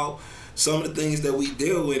talk about some of the things that we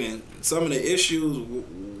deal with and some of the issues,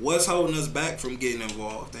 what's holding us back from getting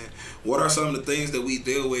involved, and what are some of the things that we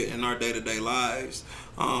deal with in our day-to-day lives.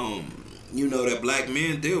 You know, that black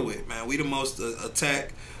men deal with, man. We the most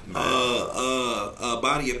attacked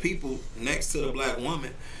body of people next to the black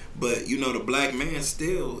woman. But, you know, the black man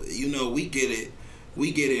still, you know, we get it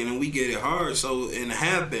and we get it hard. So, and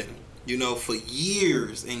have been, you know, for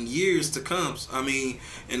years and years to come. I mean,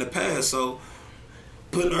 in the past. So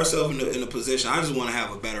putting ourselves in a position, I just want to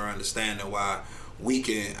have a better understanding why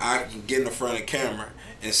I can get in the front of the camera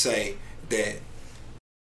and say that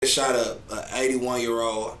they shot up an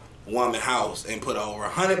 81-year-old woman house and put over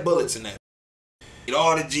 100 bullets in that.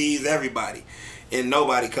 All the G's, everybody, and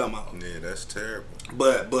nobody come out. Yeah, that's terrible.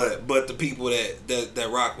 But the people that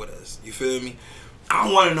rock with us, you feel me? I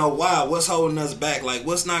want to know why. What's holding us back? Like,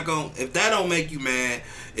 what's not going? If that don't make you mad,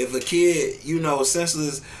 if a kid, you know,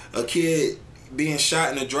 senseless, a kid being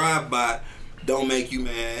shot in a drive-by don't make you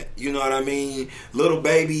mad. You know what I mean? Little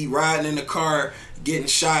baby riding in the car getting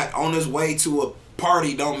shot on his way to a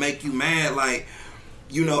party don't make you mad. Like,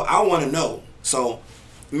 you know, I want to know. So,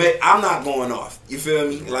 I'm not going off. You feel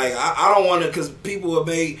me? Like, I don't want to, because people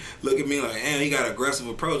may look at me like, damn, he got an aggressive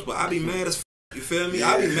approach, but I be mad as f. You feel me?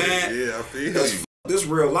 I be mad. Yeah, I feel you. This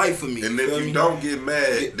real life for me. And if you don't get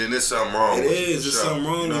mad, then there's something wrong with you. It is. There's something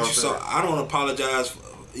wrong with you. So I don't apologize,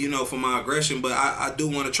 you know, for my aggression, but I do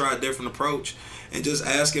want to try a different approach and just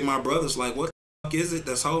asking my brothers, like, what the fuck is it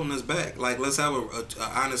that's holding us back? Like, let's have a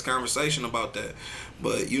honest conversation about that.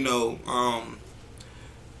 But, you know,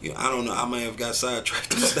 I don't know. I may have got sidetracked.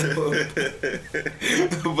 But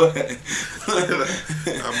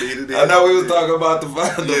I know we was talking about the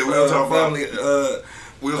family.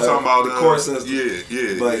 We were talking about the court system.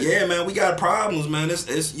 Yeah. But yeah, man, we got problems, man.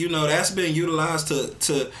 It's you know, that's been utilized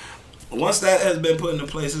to once that has been put into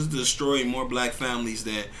place, it's destroying more black families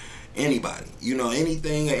than anybody. You know,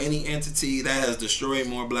 anything or any entity that has destroyed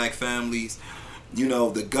more black families. You know,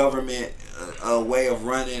 the government way of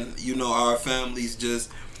running, you know, our families just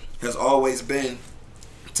has always been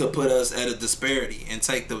to put us at a disparity and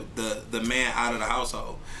take the man out of the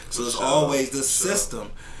household. So it's always the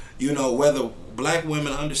system, you know, whether black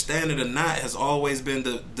women understand it or not, has always been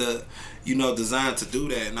you know, designed to do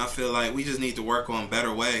that. And I feel like we just need to work on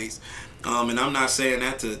better ways. And I'm not saying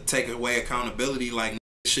that to take away accountability. Like,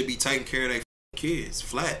 should be taking care of their kids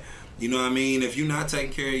flat. You know what I mean? If you're not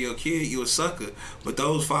taking care of your kid, you a sucker. But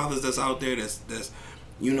those fathers that's out there that's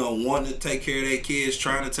you know, wanting to take care of their kids,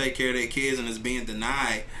 trying to take care of their kids, and is being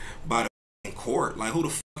denied by the court. Like, who the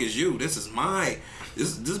fuck is you? This is my,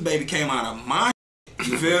 this baby came out of my,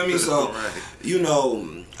 you feel me? So, you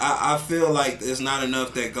know, I feel like there's not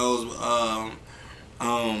enough that goes,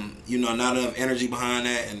 you know, not enough energy behind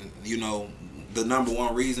that. And, you know, the number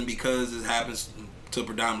one reason, because it happens to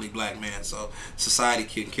predominantly black men. So society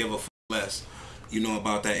can give a fuck less, you know,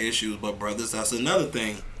 about that issue. But brothers, that's another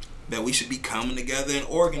thing that we should be coming together and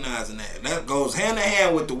organizing that. And that goes hand in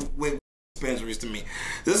hand with dispensaries to me.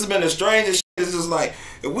 This has been the strangest shit. It's just like,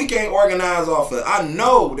 if we can't organize off of, I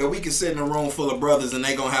know that we can sit in a room full of brothers and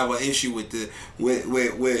they gonna have an issue with the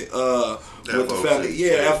family.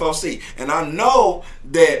 Yeah, FOC. And I know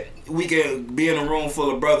that we can be in a room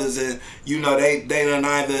full of brothers and, you know, they done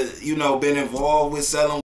either, you know, been involved with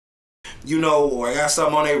selling, you know, or got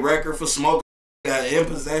something on their record for smoking, in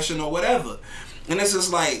possession or whatever. And it's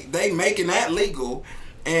just like, they making that legal,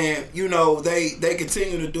 and, you know, they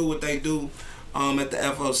continue to do what they do at the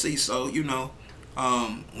FOC. So, you know,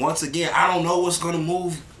 once again, I don't know what's gonna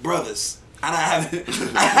move brothers. I haven't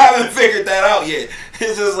figured that out yet.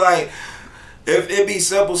 It's just like, if it be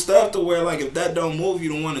simple stuff to where, like, if that don't move, you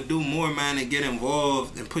don't want to do more, man, and get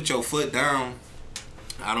involved and put your foot down.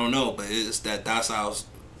 I don't know, but it's that docile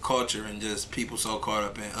culture and just people so caught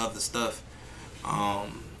up in other stuff.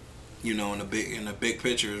 You know, in the big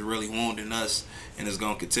picture is really wounding us, and it's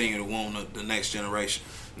gonna continue to wound the next generation.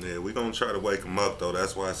 Yeah, we're gonna try to wake them up though.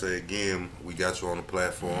 That's why I say again, we got you on the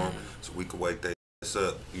platform so we can wake their ass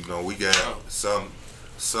up. You know, we got some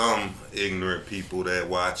ignorant people that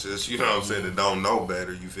watch us, you know what I'm saying, that don't know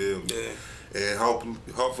better, you feel me? Yeah. And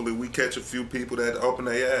hopefully we catch a few people that open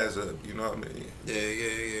their eyes up, you know what I mean?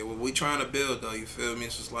 Yeah. Well, we trying to build though, you feel me?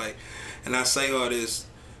 It's just like, and I say all this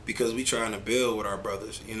because we trying to build with our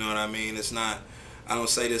brothers, you know what I mean? It's not, I don't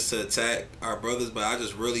say this to attack our brothers, but I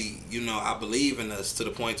just really, you know, I believe in us to the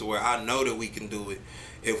point to where I know that we can do it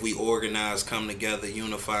if we organize, come together,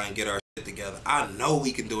 unify, and get our shit together. I know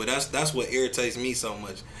we can do it. That's what irritates me so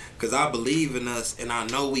much, because I believe in us, and I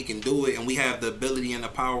know we can do it, and we have the ability and the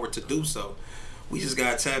power to do so. We just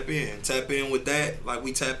got to tap in with that, like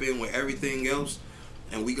we tap in with everything else,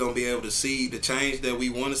 and we going to be able to see the change that we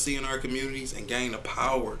want to see in our communities and gain the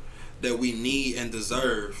power that we need and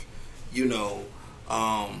deserve, you know,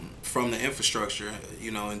 from the infrastructure,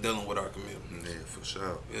 you know, in dealing with our community. Yeah, for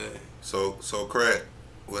sure. Yeah. So Crack,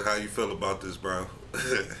 how you feel about this, bro?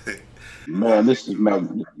 Man, this is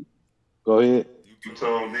magnificent. Go ahead. You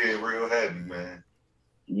toned in real happy, man.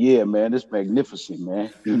 Yeah, man, it's magnificent,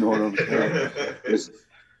 man. You know what I'm saying?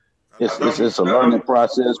 It's a learning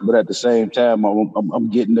process, but at the same time, I'm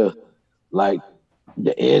getting the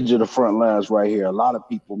edge of the front lines right here. A lot of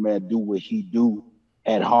people, man, do what he do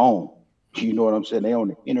at home. You know what I'm saying? They on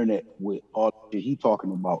the internet with all the shit he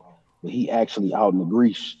talking about, but he actually out in the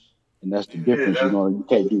grease, and that's the difference. You know, you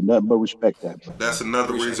can't do nothing but respect that. Bro. That's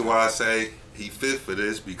another reason why I say he fit for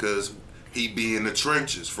this, because he be in the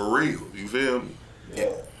trenches for real. You feel me?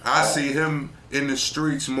 Yeah. I see him in the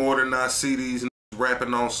streets more than I see these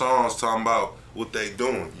rapping on songs talking about what they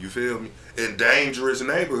doing. You feel me? In dangerous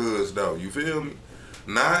neighborhoods though. You feel me?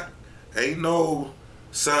 Ain't no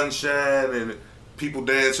sunshine and people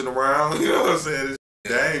dancing around. You know what I'm saying?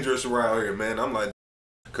 It's dangerous around here, man. I'm like,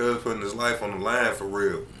 cuz putting his life on the line for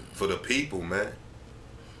real, for the people, man.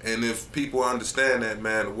 And if people understand that,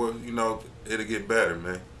 man, well, you know, it'll get better,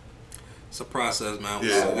 man. It's a process, man.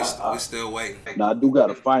 Yeah. We still waiting. Now, I do got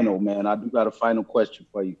a final question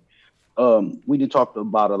for you. We did talk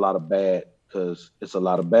about a lot of bad, because it's a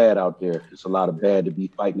lot of bad out there. It's a lot of bad to be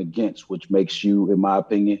fighting against, which makes you, in my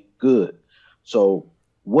opinion, good. So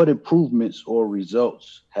what improvements or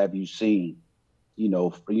results have you seen, you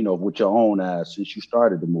know, with your own eyes since you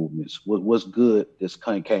started the movements? What's good that's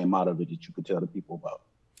came out of it that you could tell the people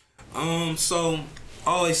about? So I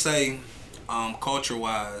always say,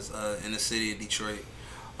 culture-wise, in the city of Detroit,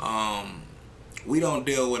 we don't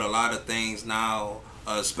deal with a lot of things now,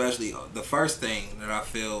 especially the first thing that I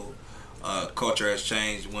feel culture has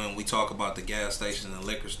changed when we talk about the gas stations and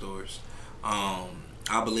liquor stores.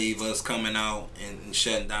 I believe us coming out and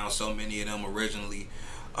shutting down so many of them originally,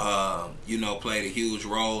 you know, played a huge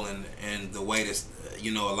role in the way that,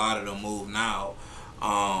 you know, a lot of them move now.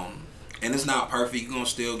 And it's not perfect. You're going to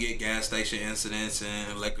still get gas station incidents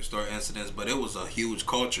and liquor store incidents, but it was a huge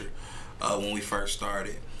culture when we first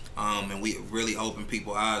started. And we really opened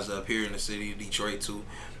people's eyes up here in the city of Detroit to,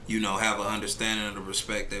 you know, have an understanding of the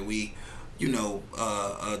respect that we, you know,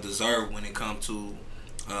 deserve when it comes to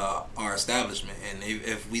our establishment. And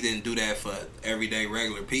if we didn't do that for everyday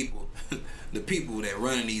regular people, the people that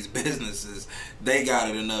running these businesses, they got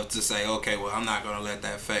it enough to say, okay, well, I'm not gonna let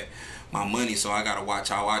that affect my money, so I gotta watch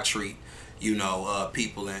how I treat, you know,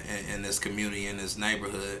 people in this community, in this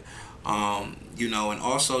neighborhood. You know, and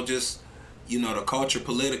also just, you know, the culture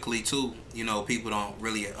politically too. You know, people don't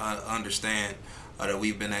really understand that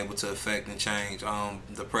we've been able to affect and change.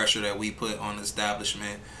 The pressure that we put on the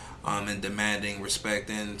establishment and demanding respect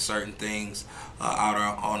in certain things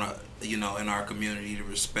you know, in our community, the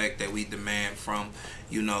respect that we demand from,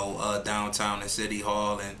 you know, downtown and City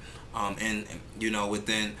Hall, and you know,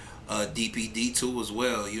 within DPD too as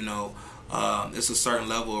well. You know, it's a certain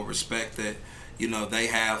level of respect that, you know, they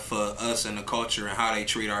have for us and the culture and how they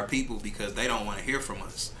treat our people, because they don't want to hear from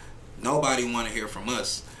us. Nobody want to hear from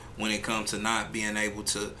us when it comes to not being able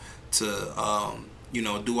to you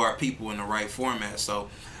know, do our people in the right format. So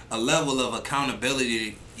a level of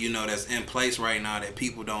accountability, you know, that's in place right now that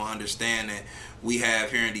people don't understand, that we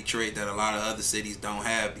have here in Detroit that a lot of other cities don't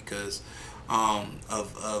have, because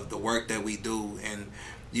of the work that we do, and,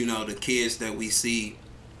 you know, the kids that we see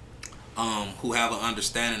who have an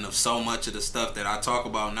understanding of so much of the stuff that I talk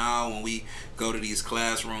about now when we go to these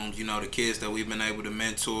classrooms. You know, the kids that we've been able to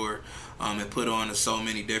mentor and put on to so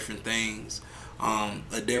many different things,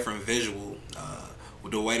 a different visual,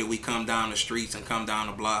 the way that we come down the streets and come down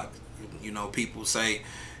the block. You know, people say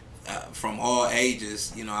from all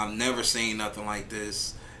ages, you know, I've never seen nothing like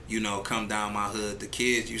this, you know, come down my hood. The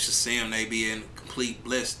kids, you should see them, they be in complete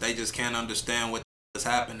bliss. They just can't understand what is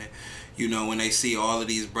happening. You know, when they see all of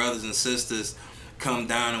these brothers and sisters come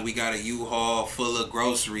down and we got a U-Haul full of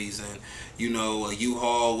groceries, and, you know, a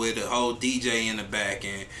U-Haul with a whole DJ in the back,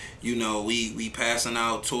 and, you know, we passing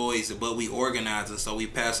out toys, but we organizing, so we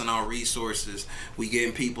passing out resources, we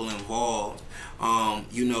getting people involved.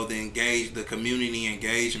 You know, the community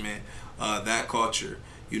engagement, that culture,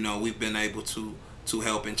 you know, we've been able to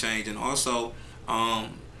help and change. And also,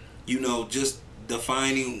 you know, just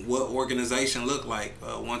defining what organization look like,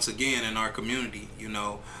 once again, in our community. You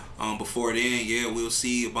know, before then, yeah, we'll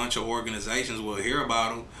see a bunch of organizations, we'll hear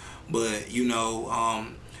about them, but, you know,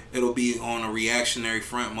 it'll be on a reactionary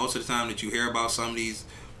front. Most of the time that you hear about some of these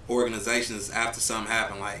organizations after something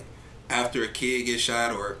happened, like after a kid gets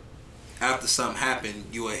shot, or after something happened,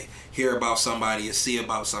 you will hear about somebody or see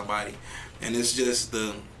about somebody. And it's just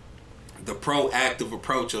the proactive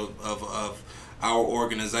approach of our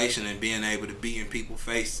organization, and being able to be in people's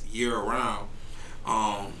face year round,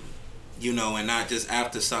 you know, and not just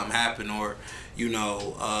after something happened, or, you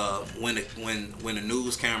know, when the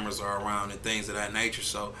news cameras are around and things of that nature.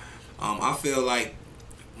 So I feel like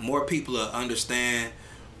more people will understand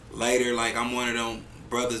later. Like, I'm one of them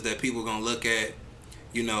brothers that people gonna look at,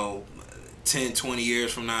 you know, 10, 20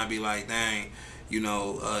 years from now and be like, dang, you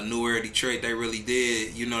know, New Era Detroit, they really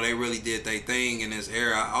did, you know, they really did their thing in this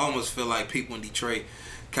era. I almost feel like people in Detroit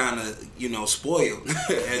kind of, you know, spoiled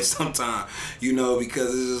at some time, you know,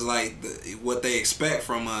 because it's just like what they expect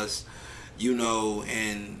from us, you know,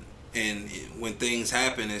 and when things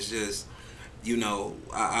happen, it's just, you know,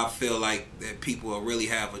 I feel like that people will really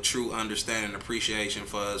have a true understanding and appreciation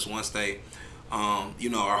for us once they, you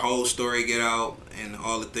know, our whole story get out, and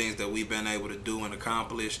all the things that we've been able to do and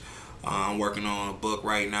accomplish. I'm working on a book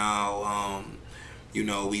right now. You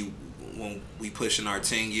know, we pushing our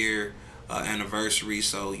 10-year anniversary,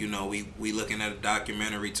 so, you know, we looking at a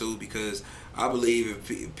documentary too, because I believe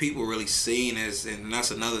if people really seen this, and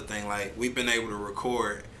that's another thing, like, we've been able to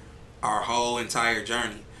record our whole entire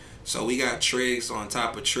journey. So we got trigs on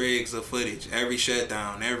top of trigs of footage. Every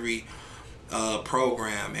shutdown, every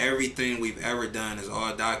program, everything we've ever done is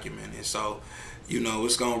all documented. So, you know,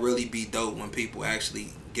 it's gonna really be dope when people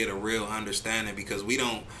actually get a real understanding, because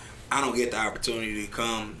I don't get the opportunity to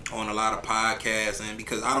come on a lot of podcasts, and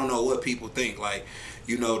because I don't know what people think. Like,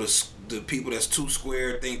 you know, the people that's too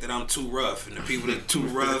square think that I'm too rough, and the people that too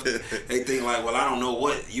rough, they think like, well, I don't know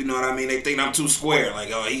what, you know what I mean? They think I'm too square.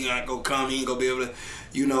 Like, oh, he ain't gonna come, he ain't gonna be able to,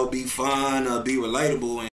 you know, be fun, be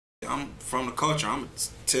relatable. And I'm from the culture. I'm gonna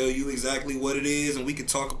tell you exactly what it is, and we can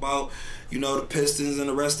talk about, you know, the Pistons and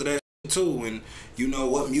the rest of that shit too, and, you know,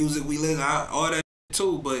 what music we listen, all that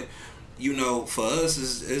too. But, you know, for us,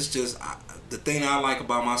 it's just the thing I like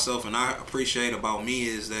about myself and I appreciate about me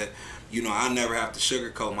is that, you know, I never have to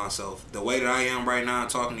sugarcoat myself. The way that I am right now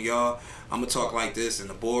talking to y'all, I'm gonna talk like this in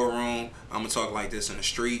the boardroom, I'm gonna talk like this in the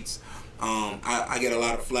streets. I get a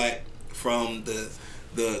lot of flack from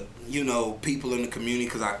you know, people in the community,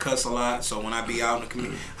 because I cuss a lot. So when I be out in the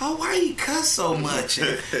community, oh, why you cuss so much?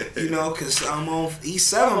 And, you know, because I'm on East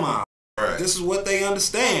 7 Mile. Right. This is what they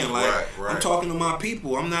understand. Like, right. I'm talking to my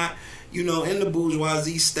people. I'm not, you know, in the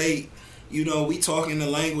bourgeoisie state. You know, we talking the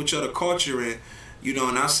language of the culture, and, you know,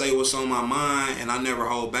 and I say what's on my mind, and I never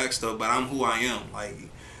hold back stuff, but I'm who I am. Like,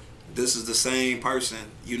 this is the same person,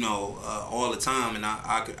 you know, all the time, and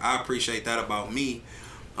I appreciate that about me,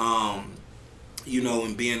 you know,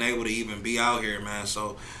 and being able to even be out here, man.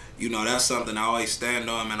 So, you know, that's something I always stand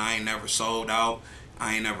on, man. I ain't never sold out.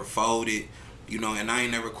 I ain't never folded, you know, and I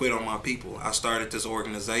ain't never quit on my people. I started this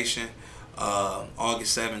organization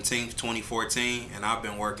August 17th, 2014, and I've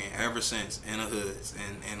been working ever since in the hoods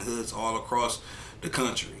and hoods all across the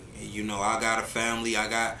country. And, you know, I got a family. I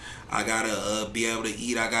gotta be able to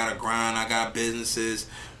eat. I gotta grind. I got businesses.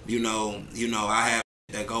 You know, I have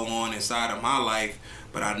that go on inside of my life,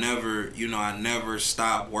 but I never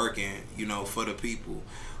stopped working, you know, for the people,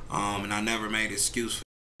 and I never made excuse for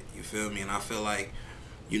it, you feel me? And I feel like,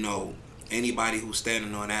 you know, anybody who's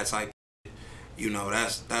standing on that type, you know,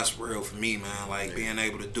 that's real for me, man. Like, being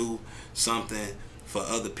able to do something for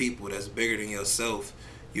other people that's bigger than yourself,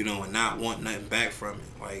 you know, and not want nothing back from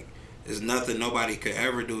it. Like, there's nothing nobody could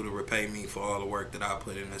ever do to repay me for all the work that I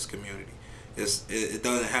put in this community. It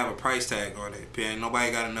doesn't have a price tag on it.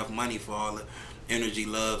 Nobody got enough money for all the energy,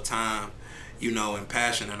 love, time, you know, and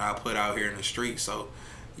passion that I put out here in the street. So,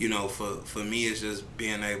 you know, for me, it's just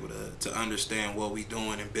being able to understand what we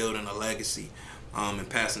doing and building a legacy, and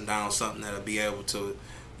passing down something that'll be able to,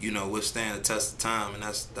 you know, withstand the test of time. And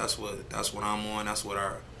that's what I'm on. That's what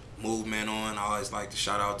our movement on. I always like to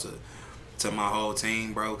shout out to my whole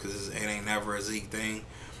team, bro, because it ain't never a Zeke thing.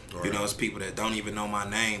 Right. You know, it's people that don't even know my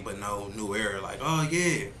name but know New Era. Like, oh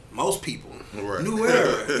yeah, most people, right. New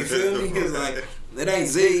Era. You feel me? It's like, it ain't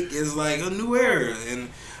Zeke. It's like a New Era, and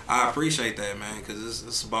I appreciate that, man, because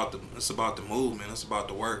it's about the movement. It's about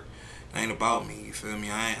the work. It ain't about me. You feel me?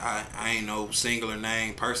 I ain't no singular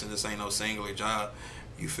name person. This ain't no singular job.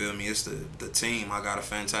 You feel me? It's the team. I got a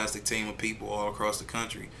fantastic team of people all across the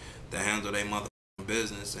country that handle their mother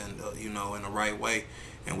business, and you know, in the right way,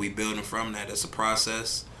 and we building from that. It's a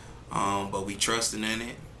process, but we trusting in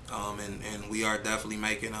it, and we are definitely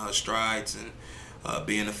making strides and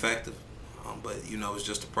being effective, but you know, it's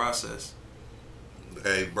just a process.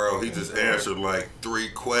 Hey, bro, he just answered like 3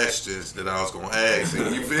 questions that I was gonna ask,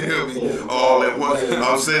 and you feel me, all at once.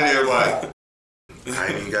 I'm sitting there like, I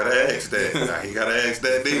ain't even gotta ask that. I ain't gotta ask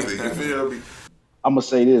that either. You feel me? I'm gonna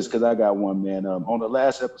say this because I got one, man. On the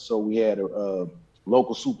last episode, we had a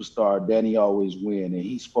local superstar, Danny Always Win, and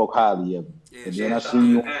he spoke highly of him. Yeah, and then I see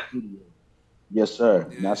you on the video. Yes, sir.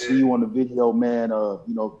 Yeah, and I see you on the video, man.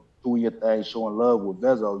 You know, doing your thing, showing love with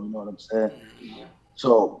Vezo. You know what I'm saying?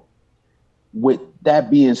 So, with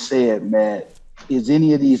that being said, man, is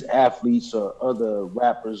any of these athletes or other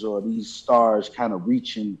rappers or these stars kind of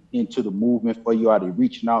reaching into the movement for you? Are they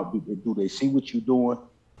reaching out? Do they see what you're doing?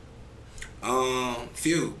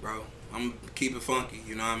 Few, bro. I'm keep it funky.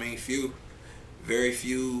 You know what I mean? Few. Very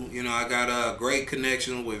few. You know, I got a great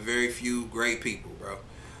connection with very few great people, bro.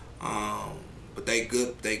 But they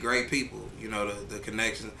great people. You know, the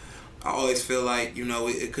connection. I always feel like, you know,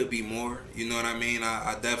 it could be more. You know what I mean?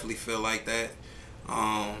 I definitely feel like that.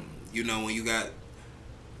 You know, when you got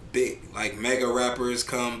big, like, mega rappers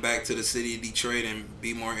come back to the city of Detroit and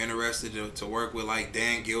be more interested to work with, like,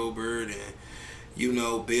 Dan Gilbert and, you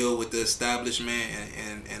know, build with the establishment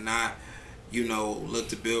and not, you know, look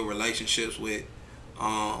to build relationships with,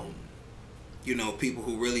 you know, people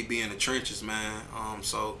who really be in the trenches, man.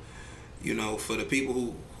 So, you know, for the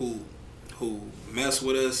people who mess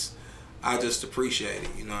with us, I just appreciate it.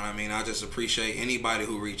 You know what I mean? I just appreciate anybody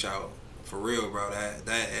who reach out. For real, bro.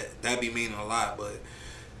 That be meaning a lot. But,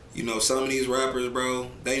 you know, some of these rappers,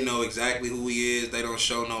 bro, they know exactly who he is. They don't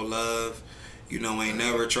show no love. You know, ain't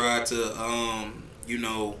never tried to, you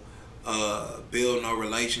know, build no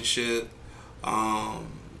relationship.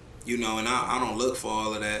 You know, and I don't look for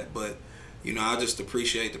all of that, but, you know, I just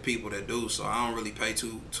appreciate the people that do. So I don't really pay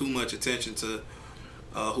too much attention to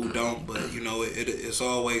who don't. But, you know, it's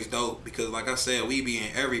always dope because, like I said, we be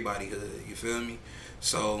in everybody's hood. You feel me?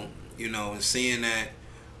 So, you know, and seeing that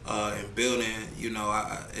and building, you know,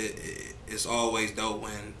 it's always dope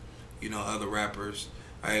when, you know, other rappers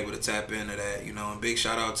are able to tap into that. You know, and big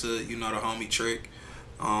shout out to, you know, the homie Trick.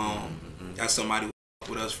 That's somebody who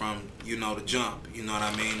with us from, you know, the jump. You know what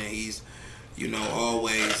I mean? And he's, you know,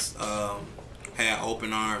 always had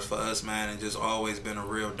open arms for us, man, and just always been a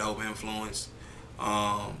real dope influence.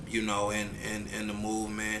 You know, in the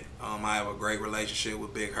movement. I have a great relationship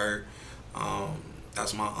with Big Hurt.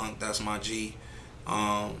 That's my G.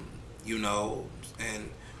 You know, and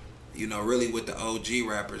you know, really with the OG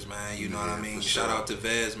rappers, man. You know what I mean? Shout out to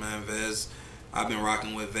Vez, man. Vez, I've been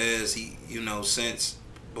rocking with Vez. He, you know, since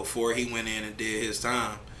before he went in and did his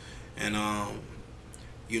time, and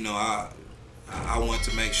you know, I want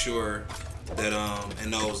to make sure that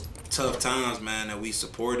in those tough times, man, that we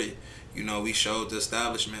supported. You know, we showed the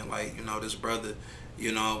establishment, like, you know, this brother,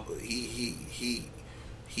 you know, he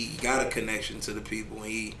got a connection to the people.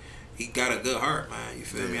 He got a good heart, man. You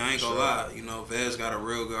feel me? I ain't gonna lie. You know, Vez got a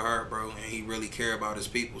real good heart, bro, and he really care about his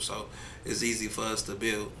people. So it's easy for us to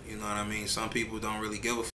build. You know what I mean? Some people don't really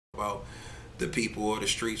give a about the people or the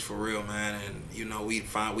streets for real, man. And you know, we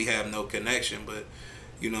have no connection, but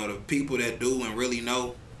you know, the people that do and really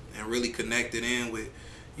know and really connected in with,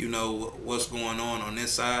 you know, what's going on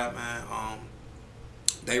this side, man.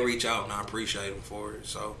 They reach out and I appreciate them for it.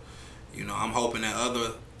 So, you know, I'm hoping that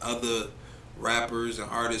other rappers and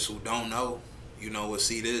artists who don't know, you know, will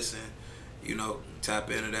see this and, you know,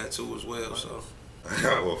 tap into that too as well. So I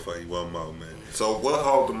got one for you, one more, man. So what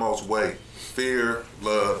hold the most weight? Fear,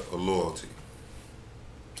 love, or loyalty?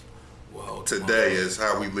 Well, today is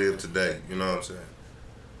how we live today. You know what I'm saying?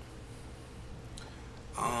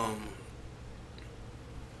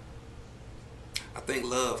 I think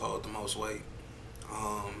love hold the most weight.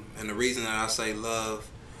 And the reason that I say love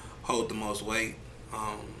hold the most weight,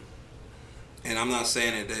 and I'm not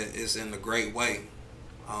saying that it's in a great way.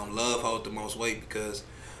 Love hold the most weight because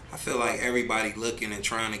I feel like everybody looking and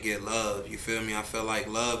trying to get love. You feel me? I feel like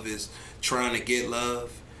love is trying to get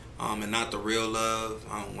love, and not the real love.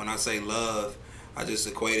 When I say love, I just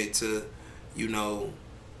equate it to, you know,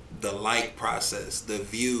 the like process, the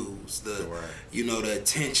views, the you know, the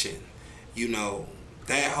attention. You know,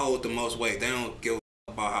 that hold the most weight. They don't give a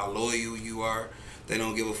fuck about how loyal you are. They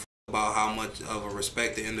don't give a fuck about how much of a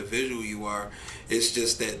respected individual you are. It's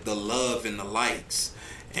just that the love and the likes.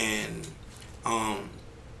 And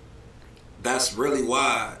that's really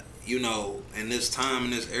why, you know, in this time,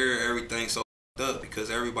 in this era, everything's so up because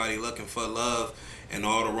everybody looking for love in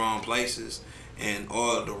all the wrong places, and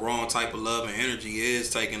all the wrong type of love and energy is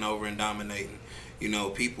taking over and dominating. You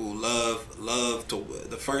know, people love to,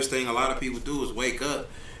 the first thing a lot of people do is wake up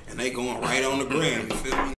and they going right on the gram. You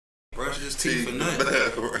feel me? Brush his teeth for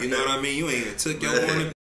nothing. You know what I mean? You ain't even took your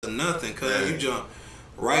morning or nothing, cause you jump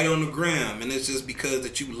right on the gram, and it's just because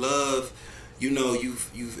that you love. You know,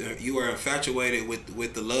 you are infatuated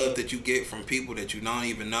with the love that you get from people that you don't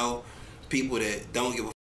even know, people that don't give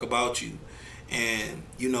a fuck about you, and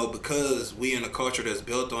you know, because we in a culture that's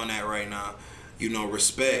built on that right now. You know,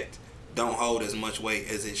 respect don't hold as much weight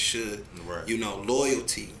as it should. Right. You know,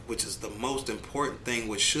 loyalty, which is the most important thing,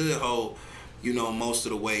 which should hold, you know, most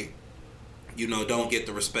of the weight, you know, don't get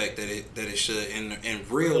the respect that it should.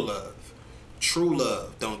 And real love, true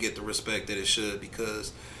love, don't get the respect that it should,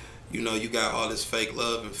 because, you know, you got all this fake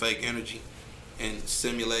love and fake energy and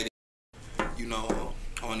simulated, you know,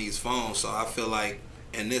 on these phones. So I feel like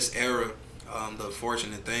in this era, the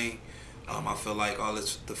unfortunate thing, I feel like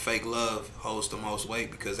the fake love holds the most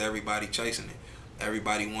weight because everybody chasing it.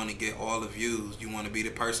 Everybody want to get all the views. You want to be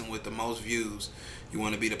the person with the most views. You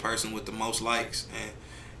want to be the person with the most likes, and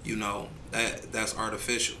you know that's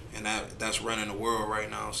artificial, and that's running the world right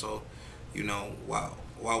now. So, you know,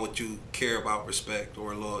 why would you care about respect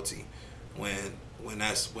or loyalty when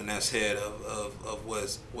that's head of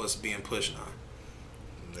what's being pushed on?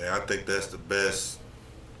 Yeah, I think that's the best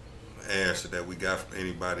answer that we got from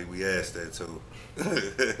anybody we asked that to.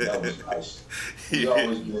 That was nice. You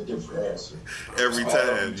always get a different answer. Every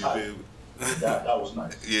time, you feel me? That was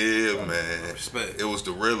nice. Yeah, man. Respect. It was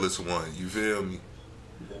the realest one, you feel me?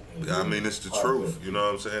 I mean, it's the truth, you know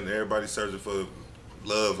what I'm saying? Everybody's searching for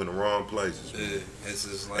love in the wrong places. Yeah, it's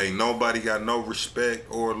just like, ain't nobody got no respect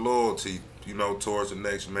or loyalty, you know, towards the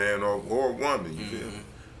next man or woman, you feel me?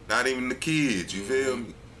 Not even the kids, you feel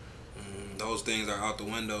me? Those things are out the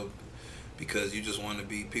window. Because you just want to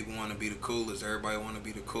be, people want to be the coolest. Everybody want to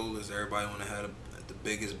be the coolest. Everybody want to have the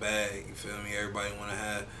biggest bag. You feel me? Everybody want to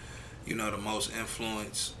have, you know, the most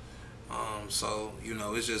influence. So, you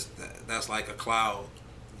know, it's just, that's like a cloud,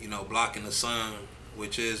 you know, blocking the sun,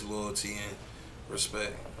 which is loyalty and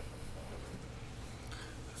respect.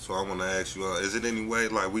 So I want to ask you, is it any way,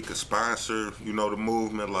 like, we could sponsor, you know, the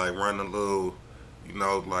movement, like run a little, you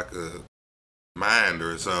know, like a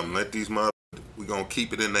reminder or something? Let these motherfuckers, we gonna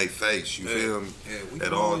keep it in their face, you feel me? Yeah,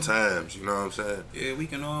 at all times, you know what I'm saying? Yeah, we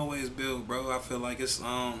can always build, bro. I feel like it's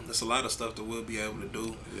a lot of stuff that we'll be able to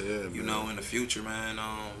do. Yeah, you know, in the future, man.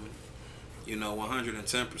 You know,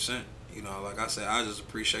 110%. You know, like I said, I just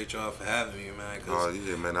appreciate y'all for having me, man. Oh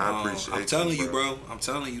yeah, man, I appreciate you. I'm telling you, bro. I'm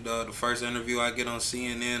telling you, dog. The first interview I get on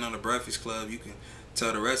CNN on the Breakfast Club, you can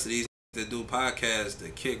tell the rest of these that do podcasts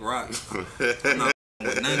that kick rocks. I'm not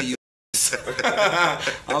with none of you.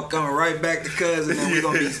 I'm coming right back to cousin, and we're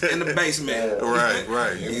gonna be in the basement.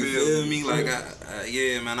 Right. You feel me? Like,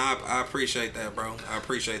 yeah, man. I appreciate that, bro. I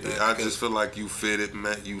appreciate that. I just feel like you fit it,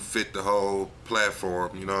 man. You fit the whole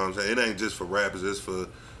platform. You know what I'm saying? It ain't just for rappers. It's for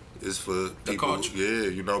people. The culture. Yeah,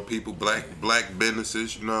 you know, people, black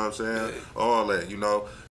businesses. You know what I'm saying? Yeah. All that. You know,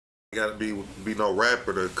 got to be no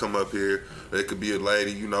rapper to come up here. It could be a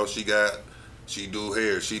lady. You know, she do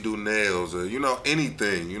hair, she do nails, or, you know,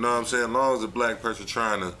 anything. You know what I'm saying? As long as a black person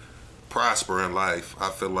trying to prosper in life, I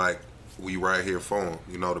feel like we right here for them.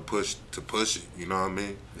 You know, to push it. You know what I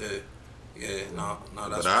mean? Yeah. No.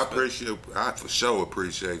 That's. But I for sure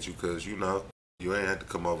appreciate you, because you know you ain't had to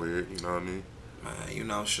come over here. You know what I mean? Man, you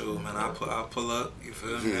know, shoot, man. I'll pull up. You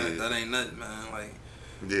feel me? Yeah. That ain't nothing, man. Like.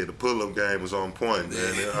 Yeah, the pull up game was on point,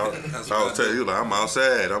 man. Yeah. I was telling you, like, I'm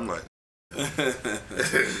outside. I'm like. Yeah,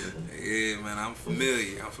 man, I'm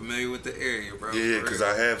familiar. I'm familiar with the area, bro. Yeah, because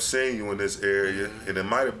I have seen you in this area, and it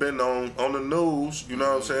might have been on the news. You know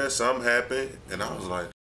what I'm saying? Something happened, and I was like,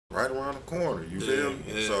 right around the corner. You feel me?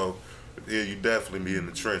 Yeah. So, yeah, you definitely be in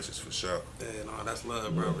the trenches for sure. Yeah, no, that's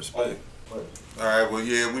love, bro. Respect. All right, well,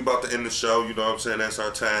 yeah, we about to end the show. You know what I'm saying? That's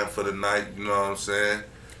our time for the night. You know what I'm saying?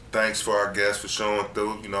 Thanks for our guest for showing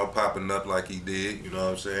through. You know, popping up like he did. You know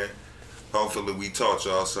what I'm saying? Hopefully we taught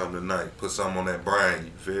y'all something tonight. Put something on that brain,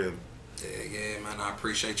 you feel me? Yeah, man. I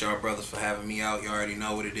appreciate y'all brothers for having me out. You already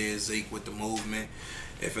know what it is, Zeke, with the movement.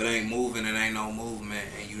 If it ain't moving, it ain't no movement.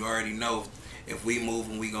 And you already know if we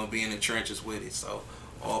moving, we gonna be in the trenches with it. So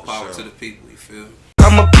all power to the people, you feel me?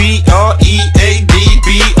 I'm a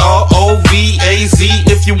BREADBROVAZ.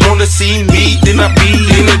 If you wanna see me, then I be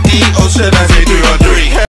in the D, or should I say 3 or 3?